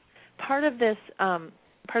need. Part of this, part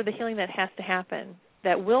of the healing that has to happen,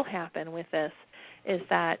 that will happen with this, is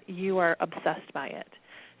that you are obsessed by it.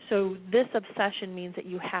 So this obsession means that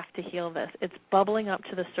you have to heal this. It's bubbling up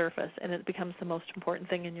to the surface, and it becomes the most important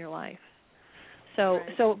thing in your life. So,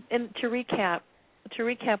 right. To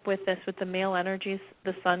recap with this, with the male energies,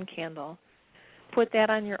 the sun candle, put that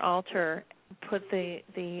on your altar. Put the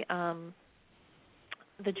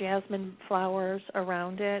jasmine flowers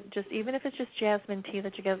around it. Just even if it's just jasmine tea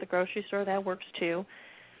that you get at the grocery store, that works too.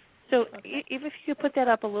 So even if you could put that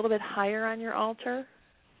up a little bit higher on your altar,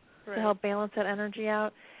 right, to help balance that energy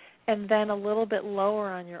out, and then a little bit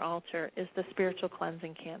lower on your altar is the spiritual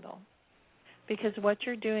cleansing candle. Because what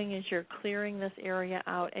you're doing is you're clearing this area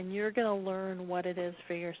out, and you're going to learn what it is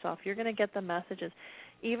for yourself. You're going to get the messages,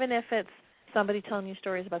 even if it's somebody telling you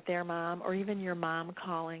stories about their mom, or even your mom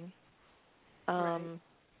calling. Right.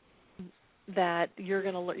 That you're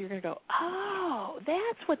going to go, oh,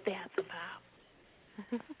 that's what that's about.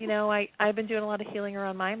 I've been doing a lot of healing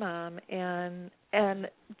around my mom, and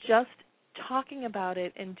just talking about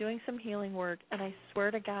it and doing some healing work, and I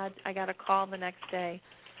swear to God, I got a call the next day.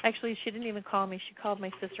 Actually, she didn't even call me. She called my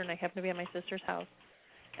sister, and I happened to be at my sister's house.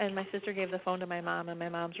 And my sister gave the phone to my mom, and my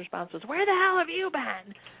mom's response was, where the hell have you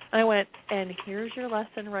been? And I went, and here's your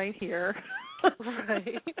lesson right here.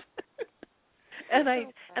 Right. And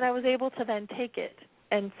I was able to then take it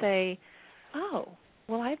and say, oh,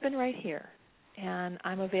 well, I've been right here, and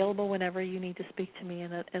I'm available whenever you need to speak to me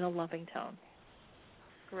in a loving tone.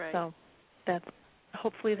 Right. So that's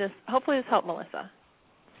hopefully this helped, Melissa.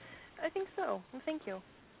 I think so. Well, thank you.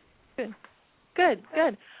 Good.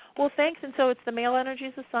 Well, thanks. And so it's the male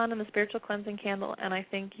energies, the sun, and the spiritual cleansing candle, and I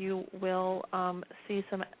think you will see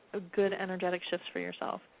some good energetic shifts for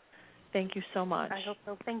yourself. Thank you so much. I hope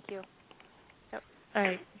so. Thank you. Yep. All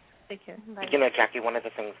right. Take care. Bye. Jackie, one of the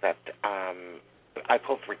things that I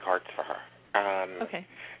pulled 3 cards for her. Okay.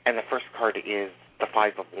 And the first card is the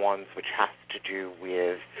 5 of Wands, which has to do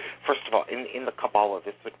with, first of all, in the Kabbalah,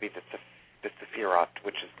 this would be the Sephiroth,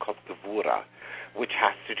 which is called Gevura, which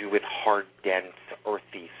has to do with hard, dense,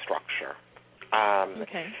 earthy structure.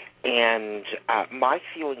 Okay. And my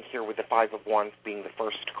feeling here with the 5 of Wands being the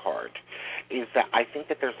first card is that I think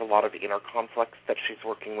that there's a lot of inner conflicts that she's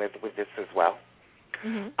working with this as well.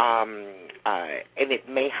 Mm-hmm. And it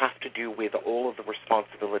may have to do with all of the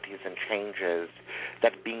responsibilities and changes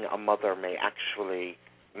that being a mother may actually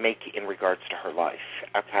make in regards to her life,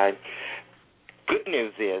 okay? Good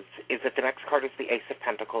news is that the next card is the Ace of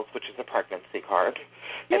Pentacles, which is a pregnancy card.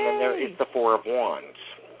 Yay! And then there is the Four of Wands,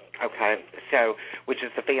 okay, so which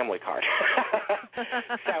is the family card.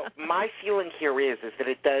 So my feeling here is that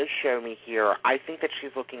it does show me here, I think that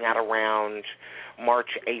she's looking at around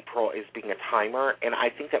March, April as being a timer, and I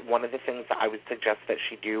think that one of the things that I would suggest that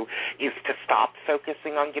she do is to stop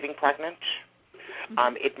focusing on getting pregnant.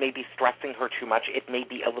 It may be stressing her too much. It may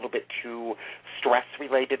be a little bit too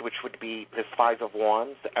stress-related, which would be this Five of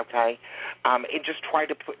Wands, okay? And just try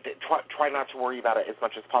not to worry about it as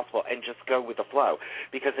much as possible and just go with the flow,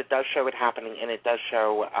 because it does show it happening, and it does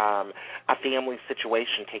show a family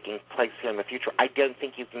situation taking place here in the future. I don't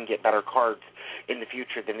think you can get better cards in the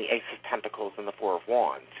future than the Ace of Pentacles and the Four of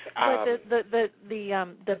Wands. But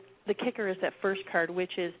the kicker is that first card,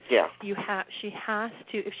 which is she has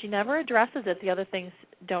to, if she never addresses it, the other things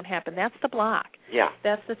don't happen. That's the block. Yeah.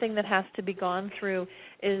 That's the thing that has to be gone through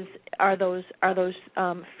are those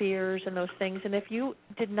fears and those things. And if you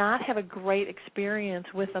did not have a great experience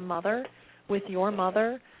with a mother, with your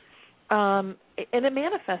mother, and it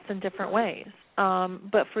manifests in different ways.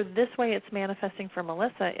 But for this way it's manifesting for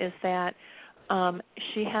Melissa is that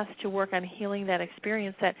she has to work on healing that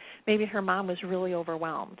experience that maybe her mom was really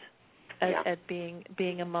overwhelmed at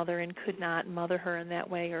being a mother and could not mother her in that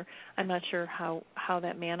way, or I'm not sure how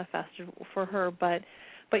that manifested for her. But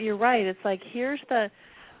you're right. It's like here's the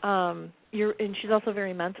and she's also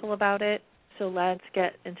very mental about it. So let's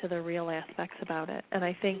get into the real aspects about it. And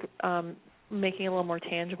I think making it a little more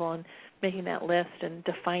tangible and making that list and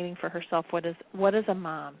defining for herself what is a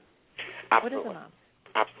mom. Absolutely. What is a mom?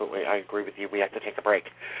 Absolutely. I agree with you. We have to take a break.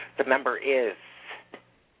 The number is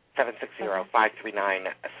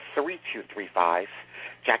 760-539-3235.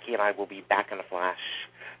 Jackie and I will be back in a flash.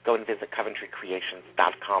 Go and visit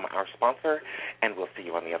CoventryCreations.com, our sponsor, and we'll see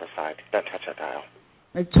you on the other side. Don't touch that dial.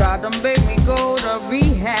 They tried to make me go to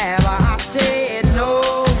rehab. I said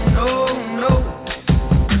no, no, no.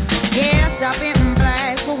 Yes, I've been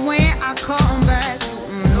black, but when I come back,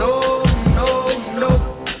 no, no, no.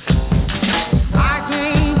 I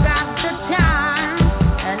ain't got the time,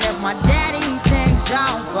 and if my daddy thinks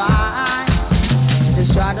I'm fine, they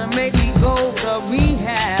try to make me go to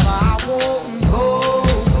rehab. I won't go.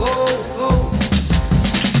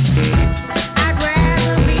 I'd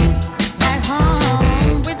rather be at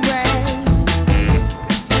home with Ray.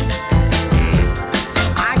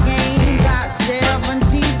 I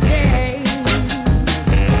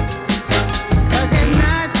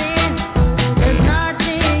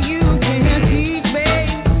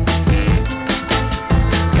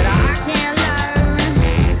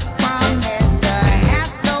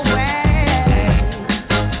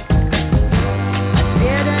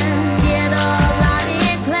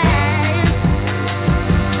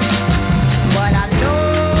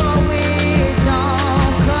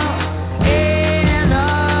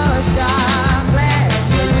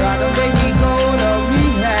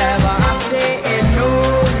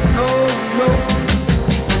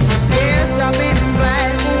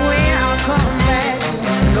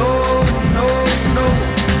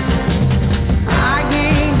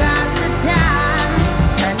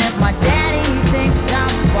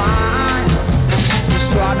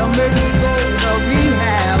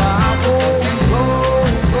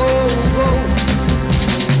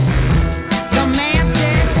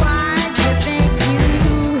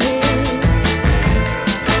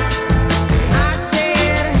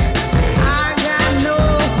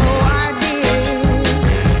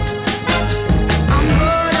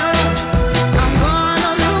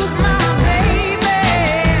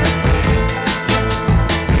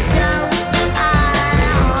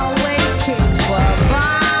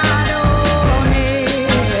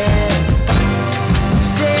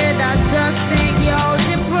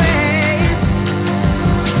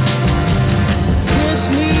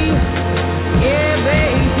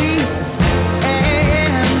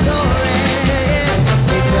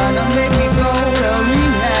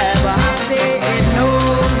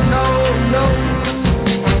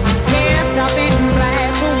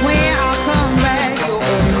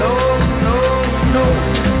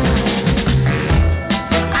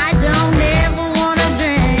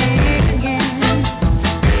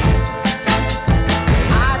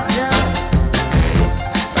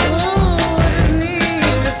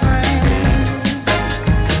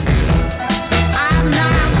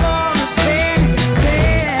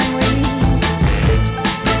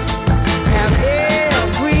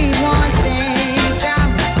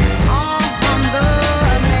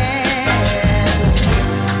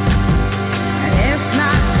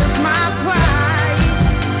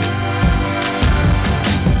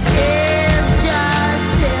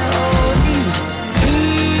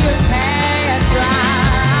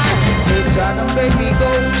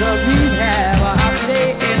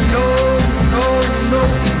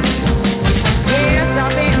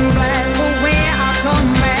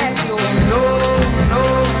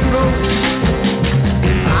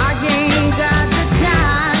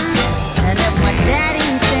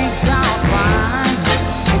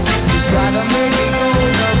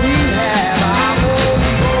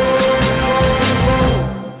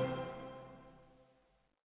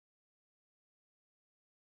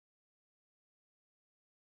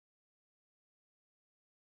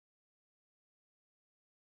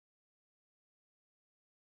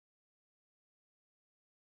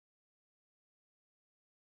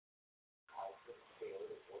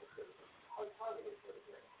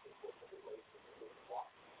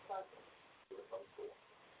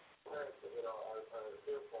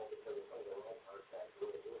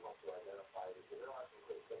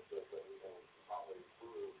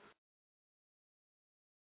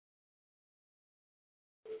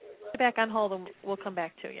back on hold, and we'll come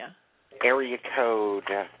back to you. Area code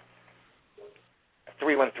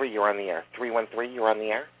 313, you're on the air. 313, you're on the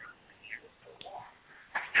air.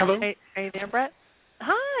 Hello? Are you there, Brett?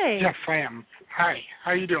 Hi. Yes, I am. Hi.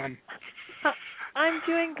 How are you doing? I'm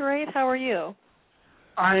doing great. How are you?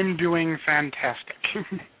 I'm doing fantastic.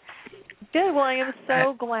 Good. Well, I am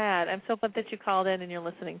so glad. I'm so glad that you called in and you're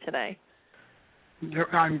listening today.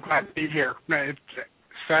 I'm glad to be here.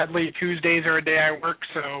 Sadly, Tuesdays are a day I work,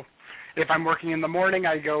 so if I'm working in the morning,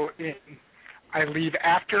 I go in. I leave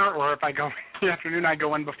after, or if I go in the afternoon, I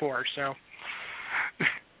go in before. So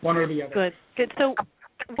one or the other. Good. So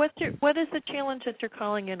what is the challenge that you're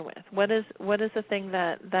calling in with? What is the thing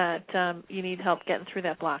that you need help getting through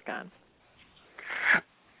that block on?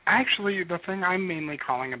 Actually, the thing I'm mainly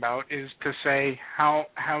calling about is to say how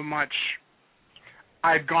much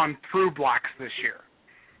I've gone through blocks this year.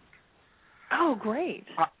 Oh, great.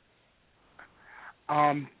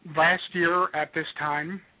 Last year at this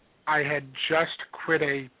time, I had just quit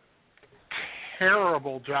a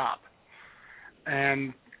terrible job.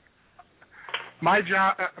 And my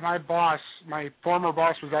former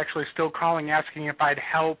boss was actually still calling, asking if I'd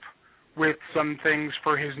help with some things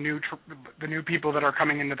for the new people that are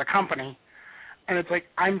coming into the company. And it's like,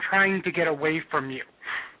 I'm trying to get away from you.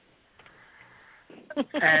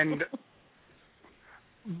 And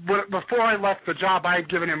before I left the job, I had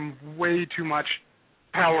given him way too much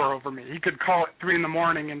power over me. He could call at 3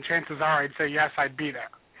 a.m, and chances are I'd say yes, I'd be there.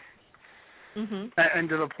 Mm-hmm. And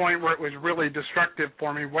to the point where it was really destructive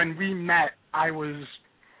for me. When we met, I was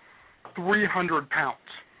 300 pounds.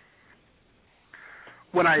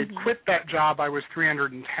 When I quit that job, I was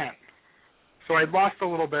 310. So I'd lost a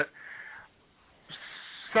little bit.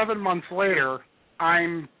 7 months later,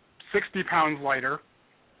 I'm 60 pounds lighter.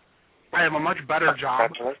 I have a much better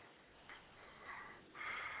job.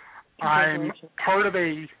 I'm part of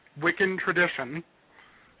a Wiccan tradition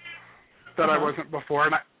that I wasn't before,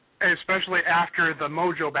 and especially after the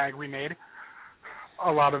Mojo bag we made,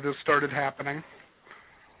 a lot of this started happening.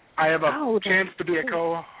 I have a chance to be a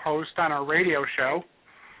co-host on a radio show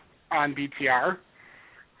on BTR,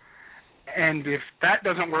 and if that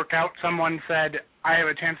doesn't work out, someone said I have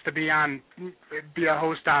a chance to be a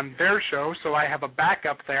host on their show, so I have a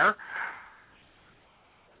backup there.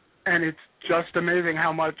 And it's just amazing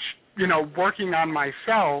how much, working on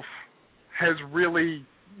myself has really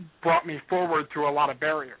brought me forward through a lot of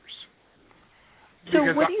barriers. So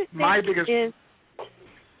what do you think is...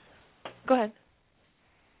 Go ahead.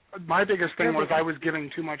 My biggest thing was I was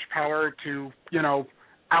giving too much power to,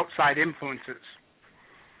 outside influences.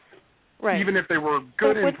 Right. Even if they were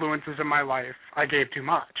good influences in my life, I gave too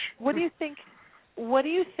much. What do you think?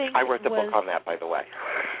 I wrote the book on that, by the way.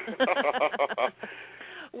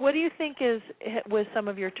 What do you think was some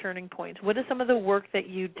of your turning points? What is some of the work that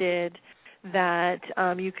you did that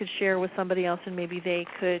you could share with somebody else, and maybe they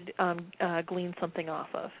could glean something off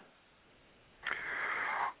of?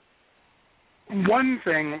 One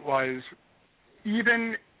thing was,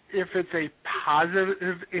 even if it's a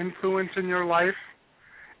positive influence in your life,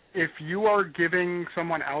 if you are giving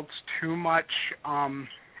someone else too much,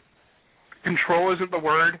 control isn't the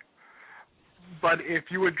word, but if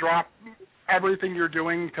you would drop everything you're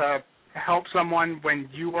doing to help someone when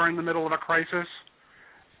you are in the middle of a crisis,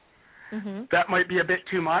 that might be a bit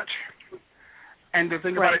too much. And to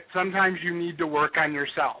think about it, sometimes you need to work on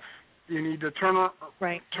yourself. You need to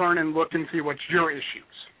turn and look and see what's your issues.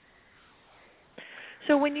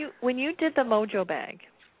 So when you did the Mojo bag,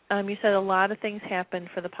 you said a lot of things happened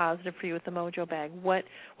for the positive for you with the Mojo bag. What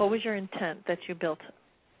was your intent that you built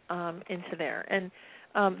into there? And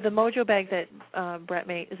the Mojo bag that Brett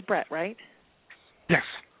made is Brett, right? Yes.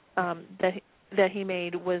 That he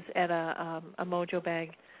made was at a Mojo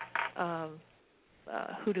bag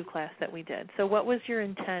hoodoo class that we did. So what was your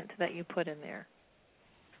intent that you put in there?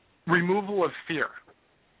 Removal of fear.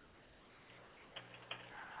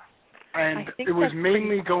 And it was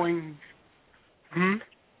mainly going...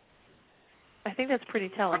 I think that's pretty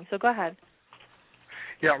telling, so go ahead.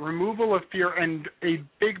 Yeah, removal of fear, and a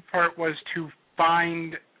big part was to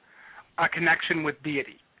find a connection with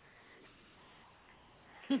deity.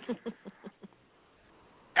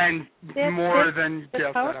 And more than...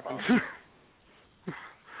 That's powerful. That happens.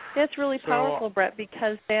 That's really powerful, Brett,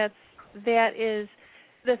 because that is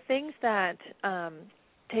the things that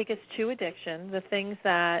take us to addiction, the things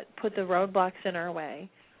that put the roadblocks in our way,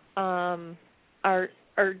 are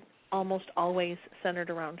almost always centered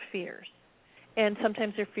around fears. And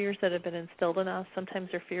sometimes they're fears that have been instilled in us. Sometimes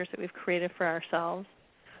they're fears that we've created for ourselves.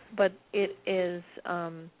 But it is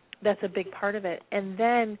that's a big part of it. And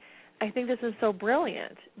then think this is so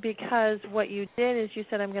brilliant, because what you did is you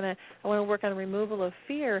said, I want to work on removal of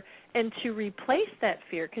fear, and to replace that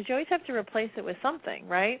fear, because you always have to replace it with something,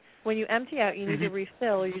 right? When you empty out, you need to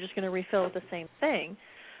refill, or you're just going to refill with the same thing.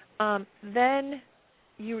 Then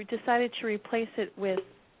you decided to replace it with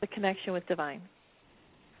the connection with divine.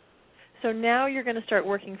 So now you're going to start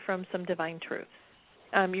working from some divine truths.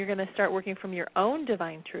 You're going to start working from your own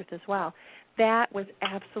divine truth as well. That was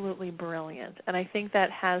absolutely brilliant, and I think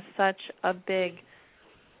that has such a big,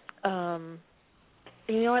 you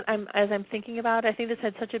know what, as I'm thinking about it, I think this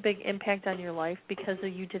had such a big impact on your life because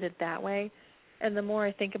you did it that way. And the more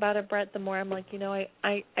I think about it, Brett, the more I'm like,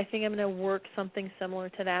 I think I'm going to work something similar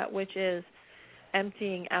to that, which is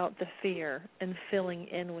emptying out the fear and filling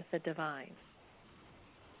in with the divine.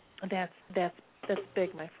 That's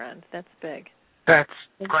big, my friend. That's big. That's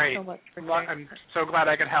Thank great. You so much for I'm so glad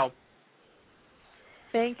I could help.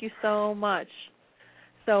 Thank you so much.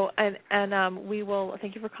 So, and we will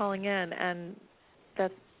thank you for calling in, and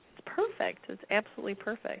that's perfect. It's absolutely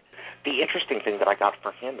perfect. The interesting thing that I got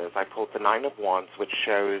for him is I pulled the Nine of Wands, which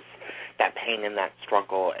shows that pain and that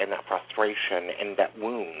struggle and that frustration and that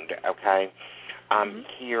wound, okay?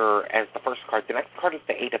 Here as the first card. The next card is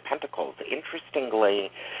the Eight of Pentacles.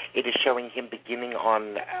 Interestingly, it is showing him beginning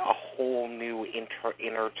on a whole new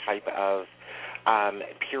inner type of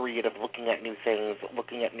period of looking at new things,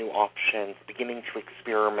 looking at new options, beginning to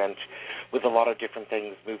experiment with a lot of different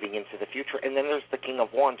things moving into the future. And then there's the King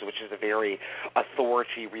of Wands, which is a very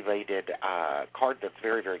authority-related card that's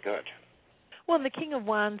very, very good. Well, the King of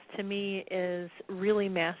Wands, to me, is really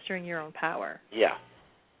mastering your own power. Yeah.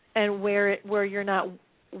 And where you're not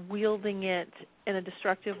wielding it in a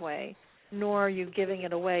destructive way, nor are you giving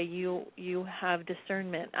it away. You have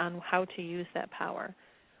discernment on how to use that power,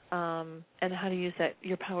 and how to use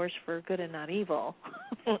your powers for good and not evil.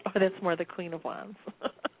 That's more the Queen of Wands.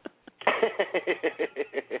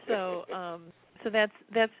 So that's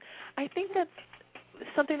I think that's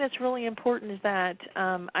something that's really important, is that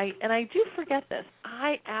I do forget this.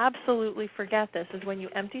 I absolutely forget this, is when you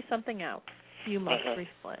empty something out, you must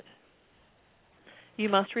refill it. You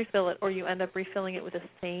must refill it, or you end up refilling it with the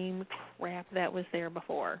same crap that was there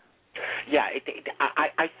before. Yeah,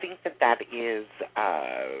 I think that is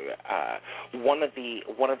one of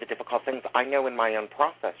the difficult things. I know in my own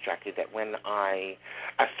process, Jackie, that when I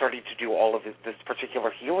started to do all of this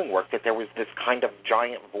particular healing work, that there was this kind of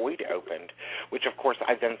giant void opened, which of course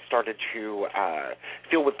I then started to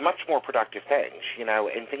feel with much more productive things,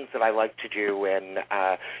 and things that I like to do, and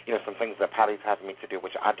some things that Patty's having me to do,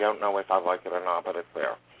 which I don't know if I like it or not, but it's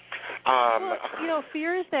there. Well,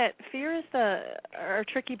 fear are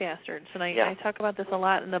tricky bastards, and I talk about this a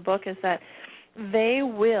lot in the book, is that they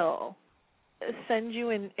will send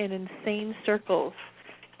you in insane circles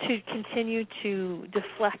to continue to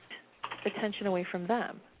deflect attention away from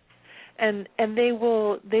them, and they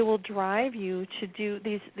will drive you to do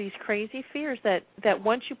these crazy fears that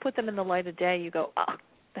once you put them in the light of day, you go, oh,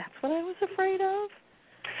 that's what I was afraid of.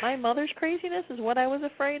 My mother's craziness is what I was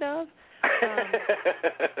afraid of.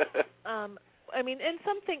 I mean, and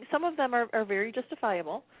some of them are very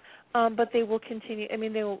justifiable, but they will continue. I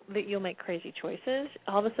mean, you'll make crazy choices.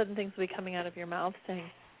 All of a sudden, things will be coming out of your mouth saying,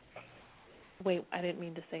 "Wait, I didn't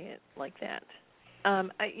mean to say it like that."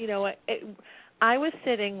 I was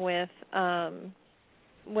sitting with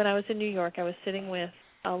when I was in New York. I was sitting with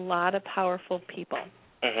a lot of powerful people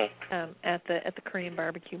at the Korean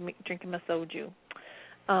barbecue, drinking my soju.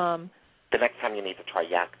 The next time you need to try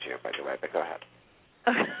yak too, by the way, but go ahead.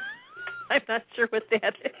 I'm not sure what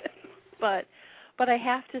that is, but I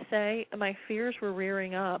have to say my fears were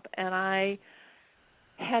rearing up, and I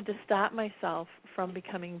had to stop myself from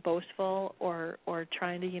becoming boastful or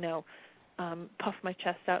trying to puff my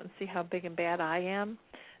chest out and see how big and bad I am.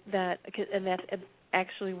 That's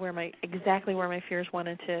actually exactly where my fears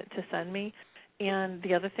wanted to send me. And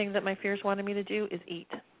the other thing that my fears wanted me to do is eat.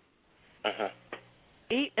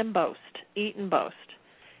 Eat and boast.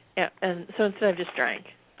 Yeah, and so instead I just drank.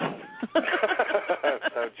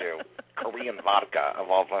 Soju, Korean vodka of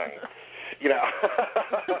all things.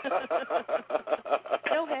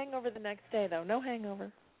 No hangover the next day, though. No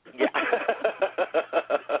hangover. Yeah.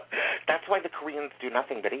 That's why the Koreans do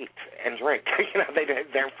nothing but eat and drink.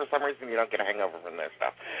 They're for some reason you don't get a hangover from their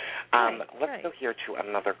stuff. Let's go here to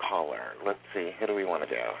another caller. Let's see. Who do we want to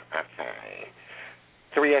do? Okay.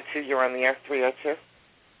 302, you're on the air. 302.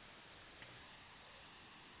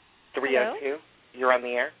 302, hello? You're on the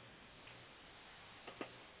air.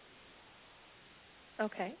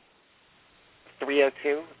 Okay.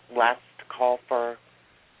 302, last call for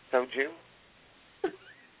soju.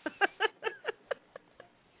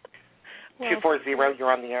 240,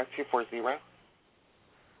 you're on the air, 240.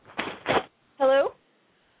 Hello?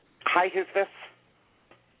 Hi, who's this?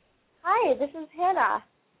 Hi, this is Hannah.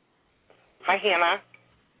 Hi, Hannah.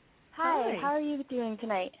 Hi, how are you doing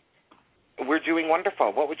tonight? We're doing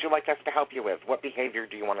wonderful. What would you like us to help you with? What behavior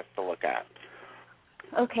do you want us to look at?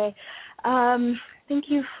 Okay. Thank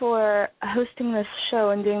you for hosting this show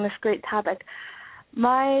and doing this great topic.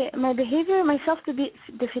 My behavior, my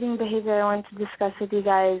self-defeating behavior I wanted to discuss with you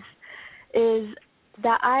guys is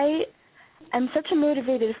that I am such a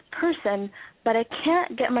motivated person, but I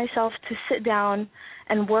can't get myself to sit down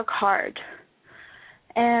and work hard.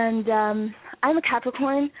 And I'm a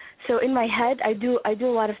Capricorn, so in my head I do a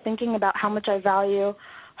lot of thinking about how much I value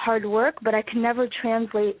hard work, but I can never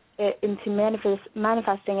translate it into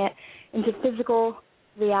manifesting it into physical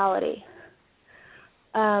reality.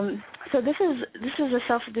 So this is a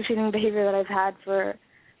self-defeating behavior that I've had for.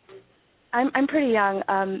 I'm pretty young,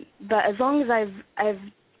 but as long as I've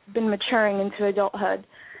been maturing into adulthood,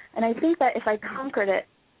 and I think that if I conquered it,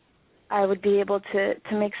 I would be able to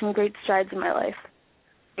make some great strides in my life.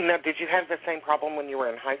 Now, did you have the same problem when you were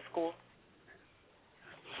in high school?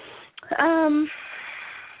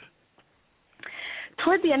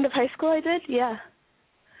 Toward the end of high school, I did, yeah.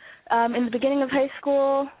 In the beginning of high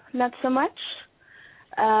school, not so much.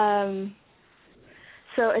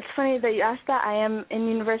 So it's funny that you asked that. I am in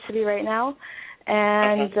university right now,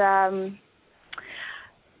 and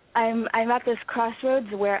I'm at this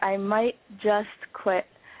crossroads where I might just quit.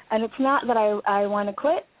 And it's not that I want to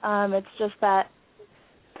quit. It's just that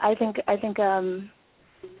I think I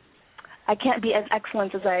can't be as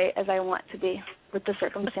excellent as I want to be with the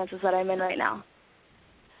circumstances that I'm in right now.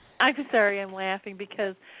 I'm sorry, I'm laughing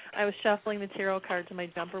because I was shuffling the tarot cards and my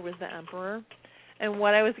jumper was the Emperor. And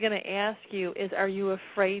what I was going to ask you is, are you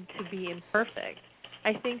afraid to be imperfect?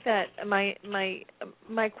 I think that my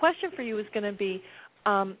question for you is going to be,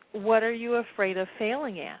 what are you afraid of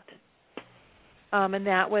failing at? And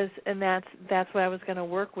that's what I was going to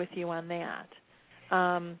work with you on that.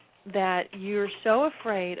 That you're so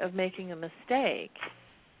afraid of making a mistake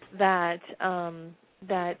that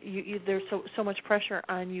there's so much pressure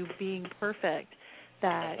on you being perfect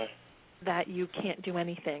that you can't do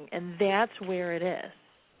anything, and that's where it is.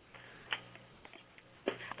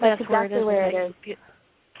 That's exactly where it is.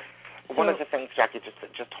 One of the things, Jackie,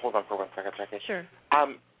 just hold on for 1 second, Jackie. Sure.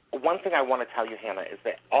 One thing I want to tell you, Hannah, is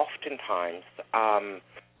that oftentimes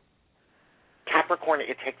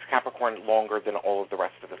it takes Capricorn longer than all of the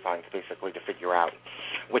rest of the signs basically to figure out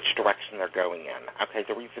which direction they're going in. Okay,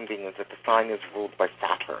 the reason being is that the sign is ruled by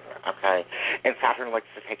Saturn. Okay, and Saturn likes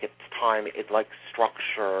to take its time. It likes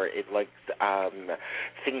structure. It likes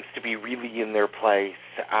things to be really in their place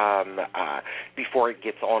before it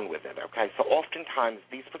gets on with it. Okay, so oftentimes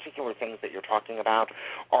these particular things that you're talking about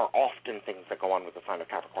are often things that go on with the sign of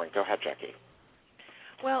Capricorn. Go ahead, Jackie.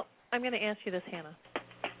 Well, I'm going to ask you this, Hannah.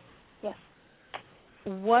 Yes.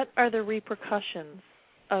 What are the repercussions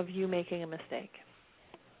of you making a mistake?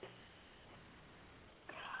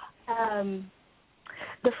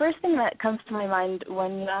 The first thing that comes to my mind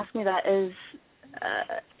when you ask me that is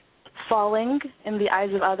falling in the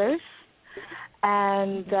eyes of others,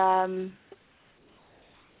 and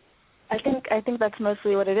I think that's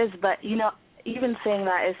mostly what it is. But even saying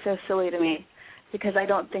that is so silly to me because I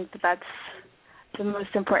don't think that that's the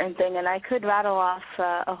most important thing, and I could rattle off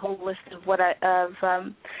a whole list of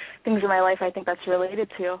things in my life I think that's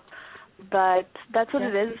related to, but that's what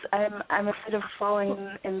it is. I'm afraid of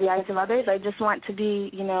falling in the eyes of others. I just want to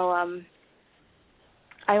be,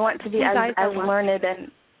 I want to be as learned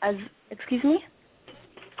and as. Excuse me,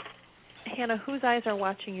 Hannah. Whose eyes are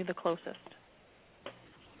watching you the closest?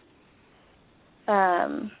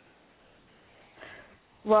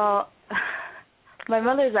 Well. My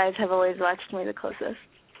mother's eyes have always watched me the closest.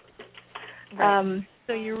 Right.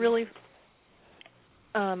 So you really,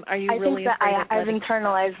 are you really? I think that I've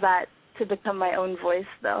internalized that to become my own voice,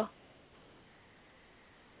 though.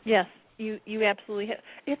 Yes, you absolutely have.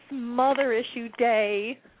 It's Mother Issue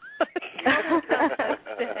Day.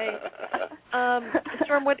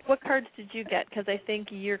 Storm, what cards did you get? Because I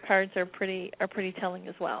think your cards are pretty telling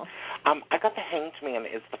as well. I got the Hanged Man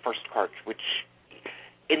is the first card, which.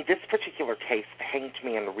 In this particular case, the Hanged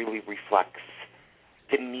Man really reflects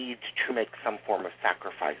the need to make some form of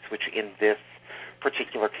sacrifice, which in this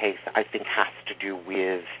particular case I think has to do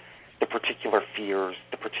with the particular fears,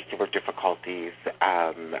 the particular difficulties,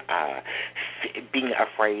 being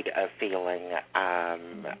afraid of failing,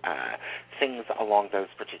 things along those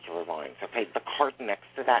particular lines. Okay, the card next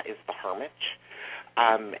to that is the Hermit.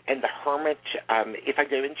 And the Hermit, if I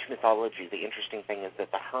go into mythology, the interesting thing is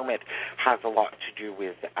that the Hermit has a lot to do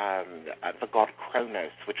with the god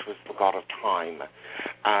Kronos, which was the god of time,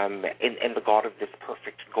 and the god of this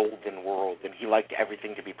perfect golden world. And he liked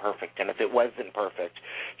everything to be perfect. And if it wasn't perfect,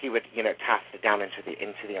 he would, cast it down into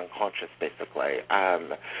the unconscious, basically,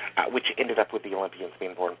 which ended up with the Olympians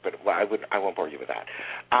being born. But I won't bore you with that.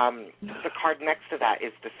 The card next to that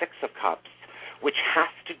is the Six of Cups, which has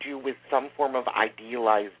to do with some form of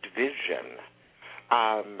idealized vision.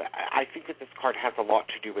 I think that this card has a lot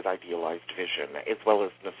to do with idealized vision as well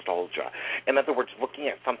as nostalgia. In other words, looking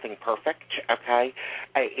at something perfect, okay,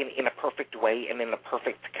 in a perfect way and in a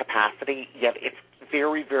perfect capacity, yet it's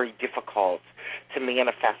very, very difficult to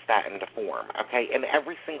manifest that into form, okay? And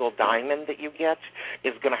every single diamond that you get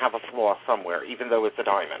is going to have a flaw somewhere, even though it's a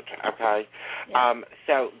diamond, okay? Yeah.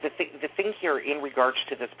 So the thing here in regards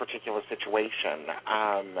to this particular situation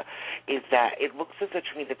is that it looks as though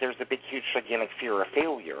to me that there's a big, huge, gigantic fear of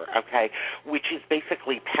failure, okay, which is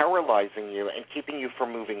basically paralyzing you and keeping you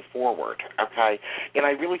from moving forward, okay? And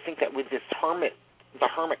I really think that with this the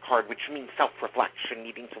Hermit card, which means self-reflection,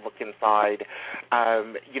 needing to look inside,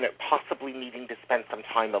 possibly needing to spend some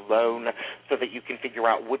time alone so that you can figure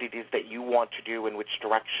out what it is that you want to do and which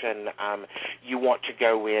direction you want to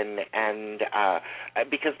go in. And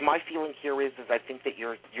because my feeling here is I think that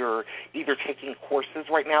you're either taking courses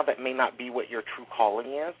right now that may not be what your true calling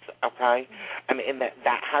is, okay, and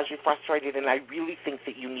that has you frustrated. And I really think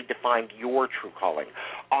that you need to find your true calling.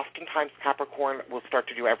 Oftentimes, Capricorn will start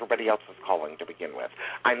to do everybody else's calling to begin with.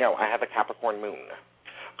 I know, I have a Capricorn moon.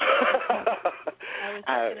 I was just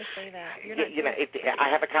going to say that. I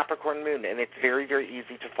have a Capricorn moon, and it's very, very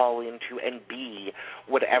easy to fall into and be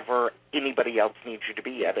whatever anybody else needs you to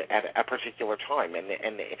be at a particular time. And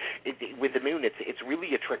with the moon, it's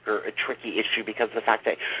really a tricky issue because of the fact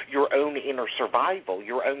that your own inner survival,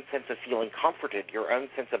 your own sense of feeling comforted, your own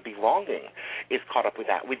sense of belonging is caught up with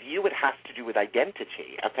that. With you, it has to do with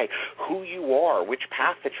identity, okay, who you are, which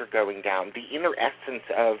path that you're going down, the inner essence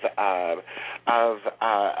of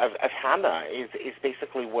Hannah is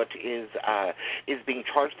basically what is being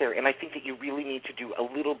charged there. And I think that you really need to do a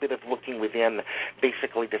little bit of looking within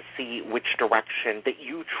basically to see which direction that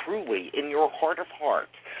you truly, in your heart of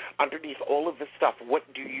hearts, underneath all of this stuff, what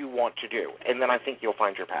do you want to do? And then I think you'll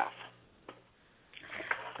find your path.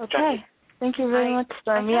 Okay. Jackie? Thank you very much,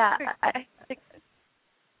 Storm. I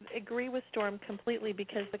agree with Storm completely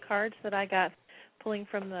because the cards that I got pulling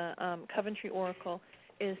from the Coventry Oracle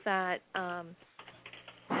is that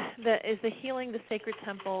the healing, the sacred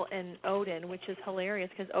temple, and Odin, which is hilarious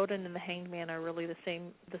because Odin and the Hanged Man are really the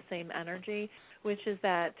same energy, which is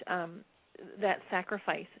that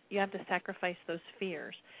sacrifice. You have to sacrifice those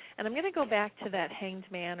fears. And I'm going to go back to that Hanged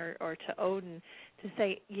Man or to Odin to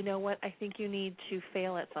say, you know what, I think you need to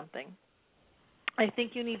fail at something. I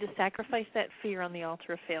think you need to sacrifice that fear on the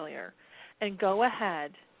altar of failure and go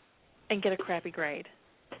ahead and get a crappy grade.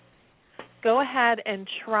 Go ahead and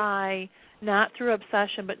try, not through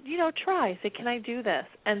obsession, but, try. Say, can I do this?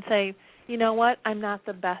 And say, you know what, I'm not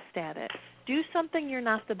the best at it. Do something you're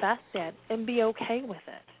not the best at and be okay with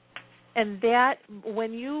it. And that,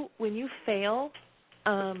 when you fail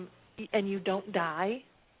and you don't die,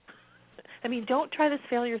 don't try this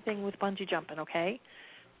failure thing with bungee jumping, okay?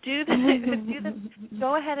 Do this.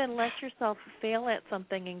 Go ahead and let yourself fail at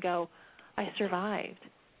something and go, I survived.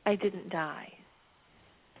 I didn't die.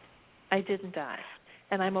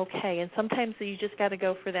 And I'm okay. And sometimes you just got to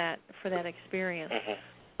go for that experience. Mm-hmm.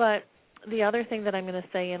 But the other thing that I'm going to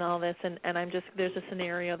say in all this, and there's a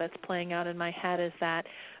scenario that's playing out in my head, is that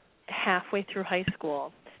halfway through high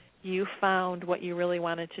school, you found what you really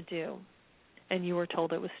wanted to do, and you were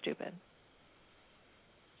told it was stupid.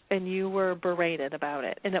 And you were berated about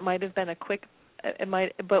it. And it might have been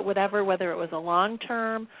but whether it was a long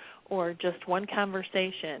term or just one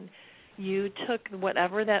conversation, you took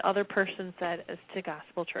whatever that other person said as to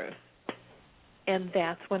gospel truth. And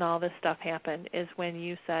that's when all this stuff happened, is when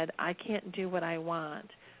you said, I can't do what I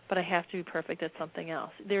want, but I have to be perfect at something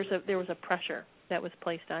else. There was a pressure that was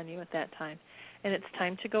placed on you at that time. And it's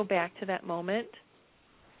time to go back to that moment.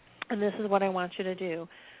 And this is what I want you to do.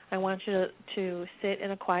 I want you to sit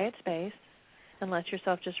in a quiet space and let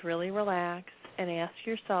yourself just really relax and ask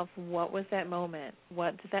yourself, what was that moment?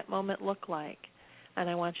 What did that moment look like? And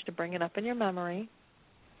I want you to bring it up in your memory,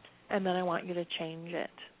 and then I want you to change it.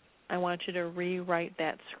 I want you to rewrite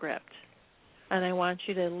that script. And I want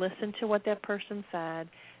you to listen to what that person said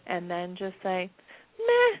and then just say,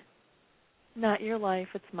 meh, not your life,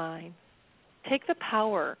 it's mine. Take the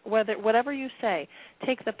power, whatever you say,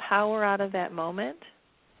 take the power out of that moment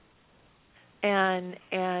and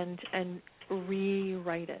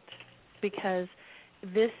rewrite it, because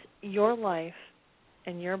your life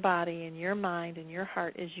and your body and your mind and your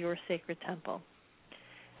heart is your sacred temple.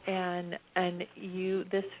 And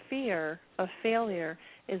this fear of failure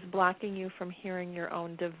is blocking you from hearing your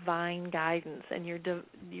own divine guidance and your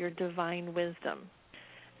divine wisdom.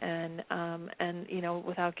 And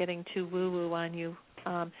without getting too woo-woo on you,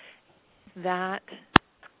 that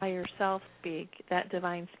higher self speak, that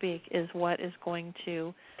divine speak, is what is going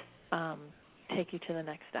to take you to the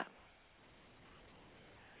next step.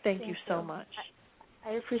 Thank you so much.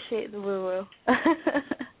 I appreciate the woo-woo.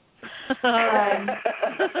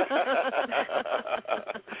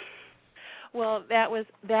 Well, that was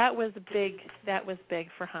big. That was big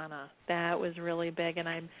for Hannah. That was really big, and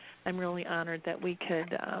I'm really honored that we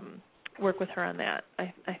could work with her on that.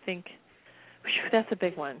 I think that's a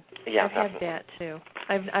big one. Yeah, I've had that too.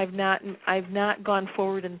 I've not gone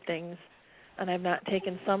forward in things, and I've not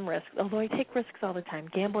taken some risks. Although I take risks all the time.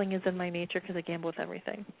 Gambling is in my nature because I gamble with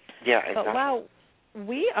everything. Yeah, exactly. But wow.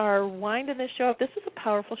 We are winding this show up. This is a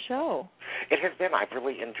powerful show. It has been. I've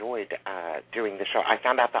really enjoyed doing the show. I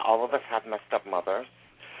found out that all of us have messed up mothers.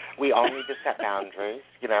 We all need to set boundaries.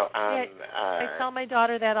 I tell my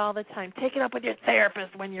daughter that all the time. Take it up with your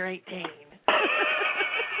therapist when you're 18.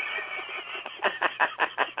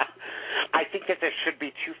 I think that there should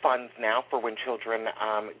be two funds now for when children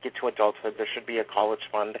get to adulthood. There should be a college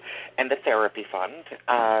fund and a therapy fund,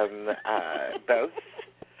 both.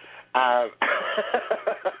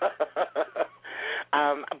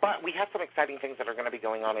 But we have some exciting things that are going to be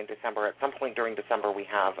going on in December. At some point during December, we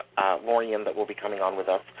have Lorian that will be coming on with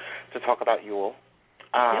us to talk about Yule.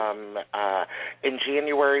 In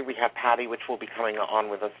January, we have Patty, which will be coming on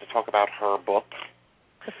with us to talk about her book.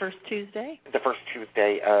 The first Tuesday? The first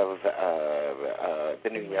Tuesday of the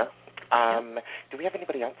new year. Do we have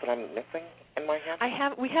anybody else that I'm missing in my head?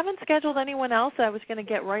 We haven't scheduled anyone else. I was going to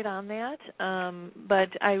get right on that. But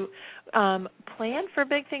I plan for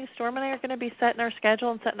big things. Storm and I are going to be setting our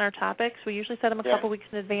schedule and setting our topics. We usually set them a couple weeks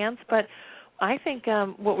in advance. But I think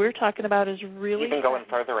what we're talking about is really... Even going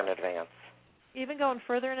further in advance. Even going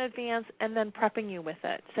further in advance and then prepping you with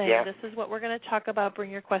it. Saying, this is what we're going to talk about.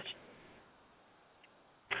 Bring your questions.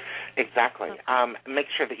 Exactly. Make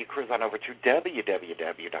sure that you cruise on over to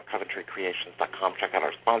www.coventrycreations.com. Check out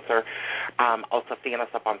our sponsor. Also, fan us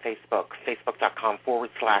up on Facebook,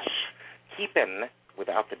 facebook.com/Keepin,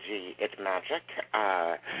 without the G, it's magic.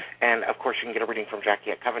 And, of course, you can get a reading from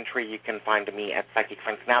Jackie at Coventry. You can find me at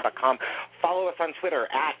psychicfriendsnow.com. Follow us on Twitter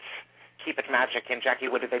at KeepItMagic. And, Jackie,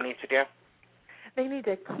 what do they need to do? They need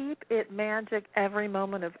to keep it magic every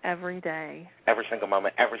moment of every day. Every single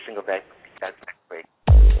moment, every single day. That's great.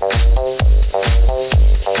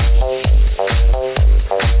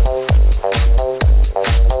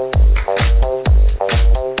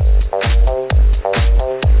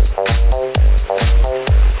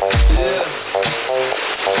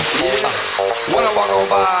 When I walk on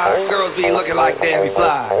by, girls be looking like damn we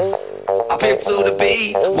fly. I pimp to the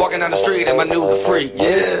beat, walking down the street and my news a freak,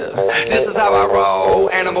 This is how I roll,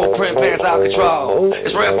 animal print pants out control.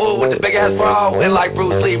 It's Red Bull with the big ass bra, and like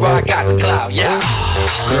Bruce Lee, bro, I got the clout,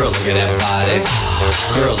 Girl, look at that body.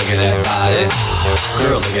 Girl, look at that body.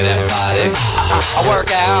 Girl, look at that body. I work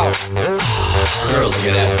out. Girl, look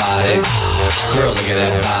at that body. Girl, look at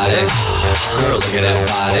that body. Girl, look at that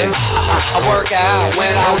body. I work out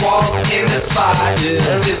when I walk in the spot. This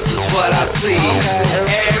is what I see.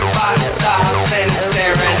 Everybody stops and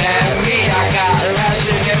staring at me. I got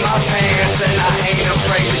passion in my pants and I ain't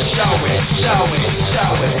afraid to show it, show it,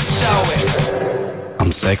 show it, show it.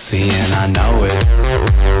 I'm sexy and I know it.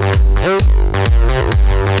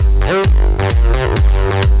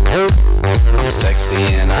 I'm sexy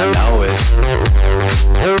and I know it.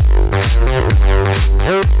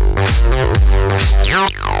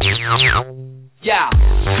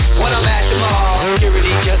 When I'm at the mall,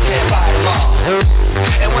 security just can't buy them all.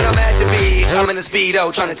 And when I'm at the beach, I'm in the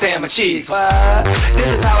Speedo trying to tan my cheeks. This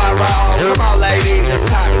is how I roll. Come on, ladies, it's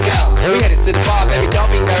time to go. We headed to the bar, baby,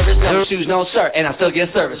 don't be nervous. No shoes, no shirt, and I still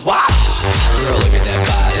get service. Watch. Girl, look at that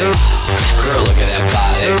body. Girl, look at that body.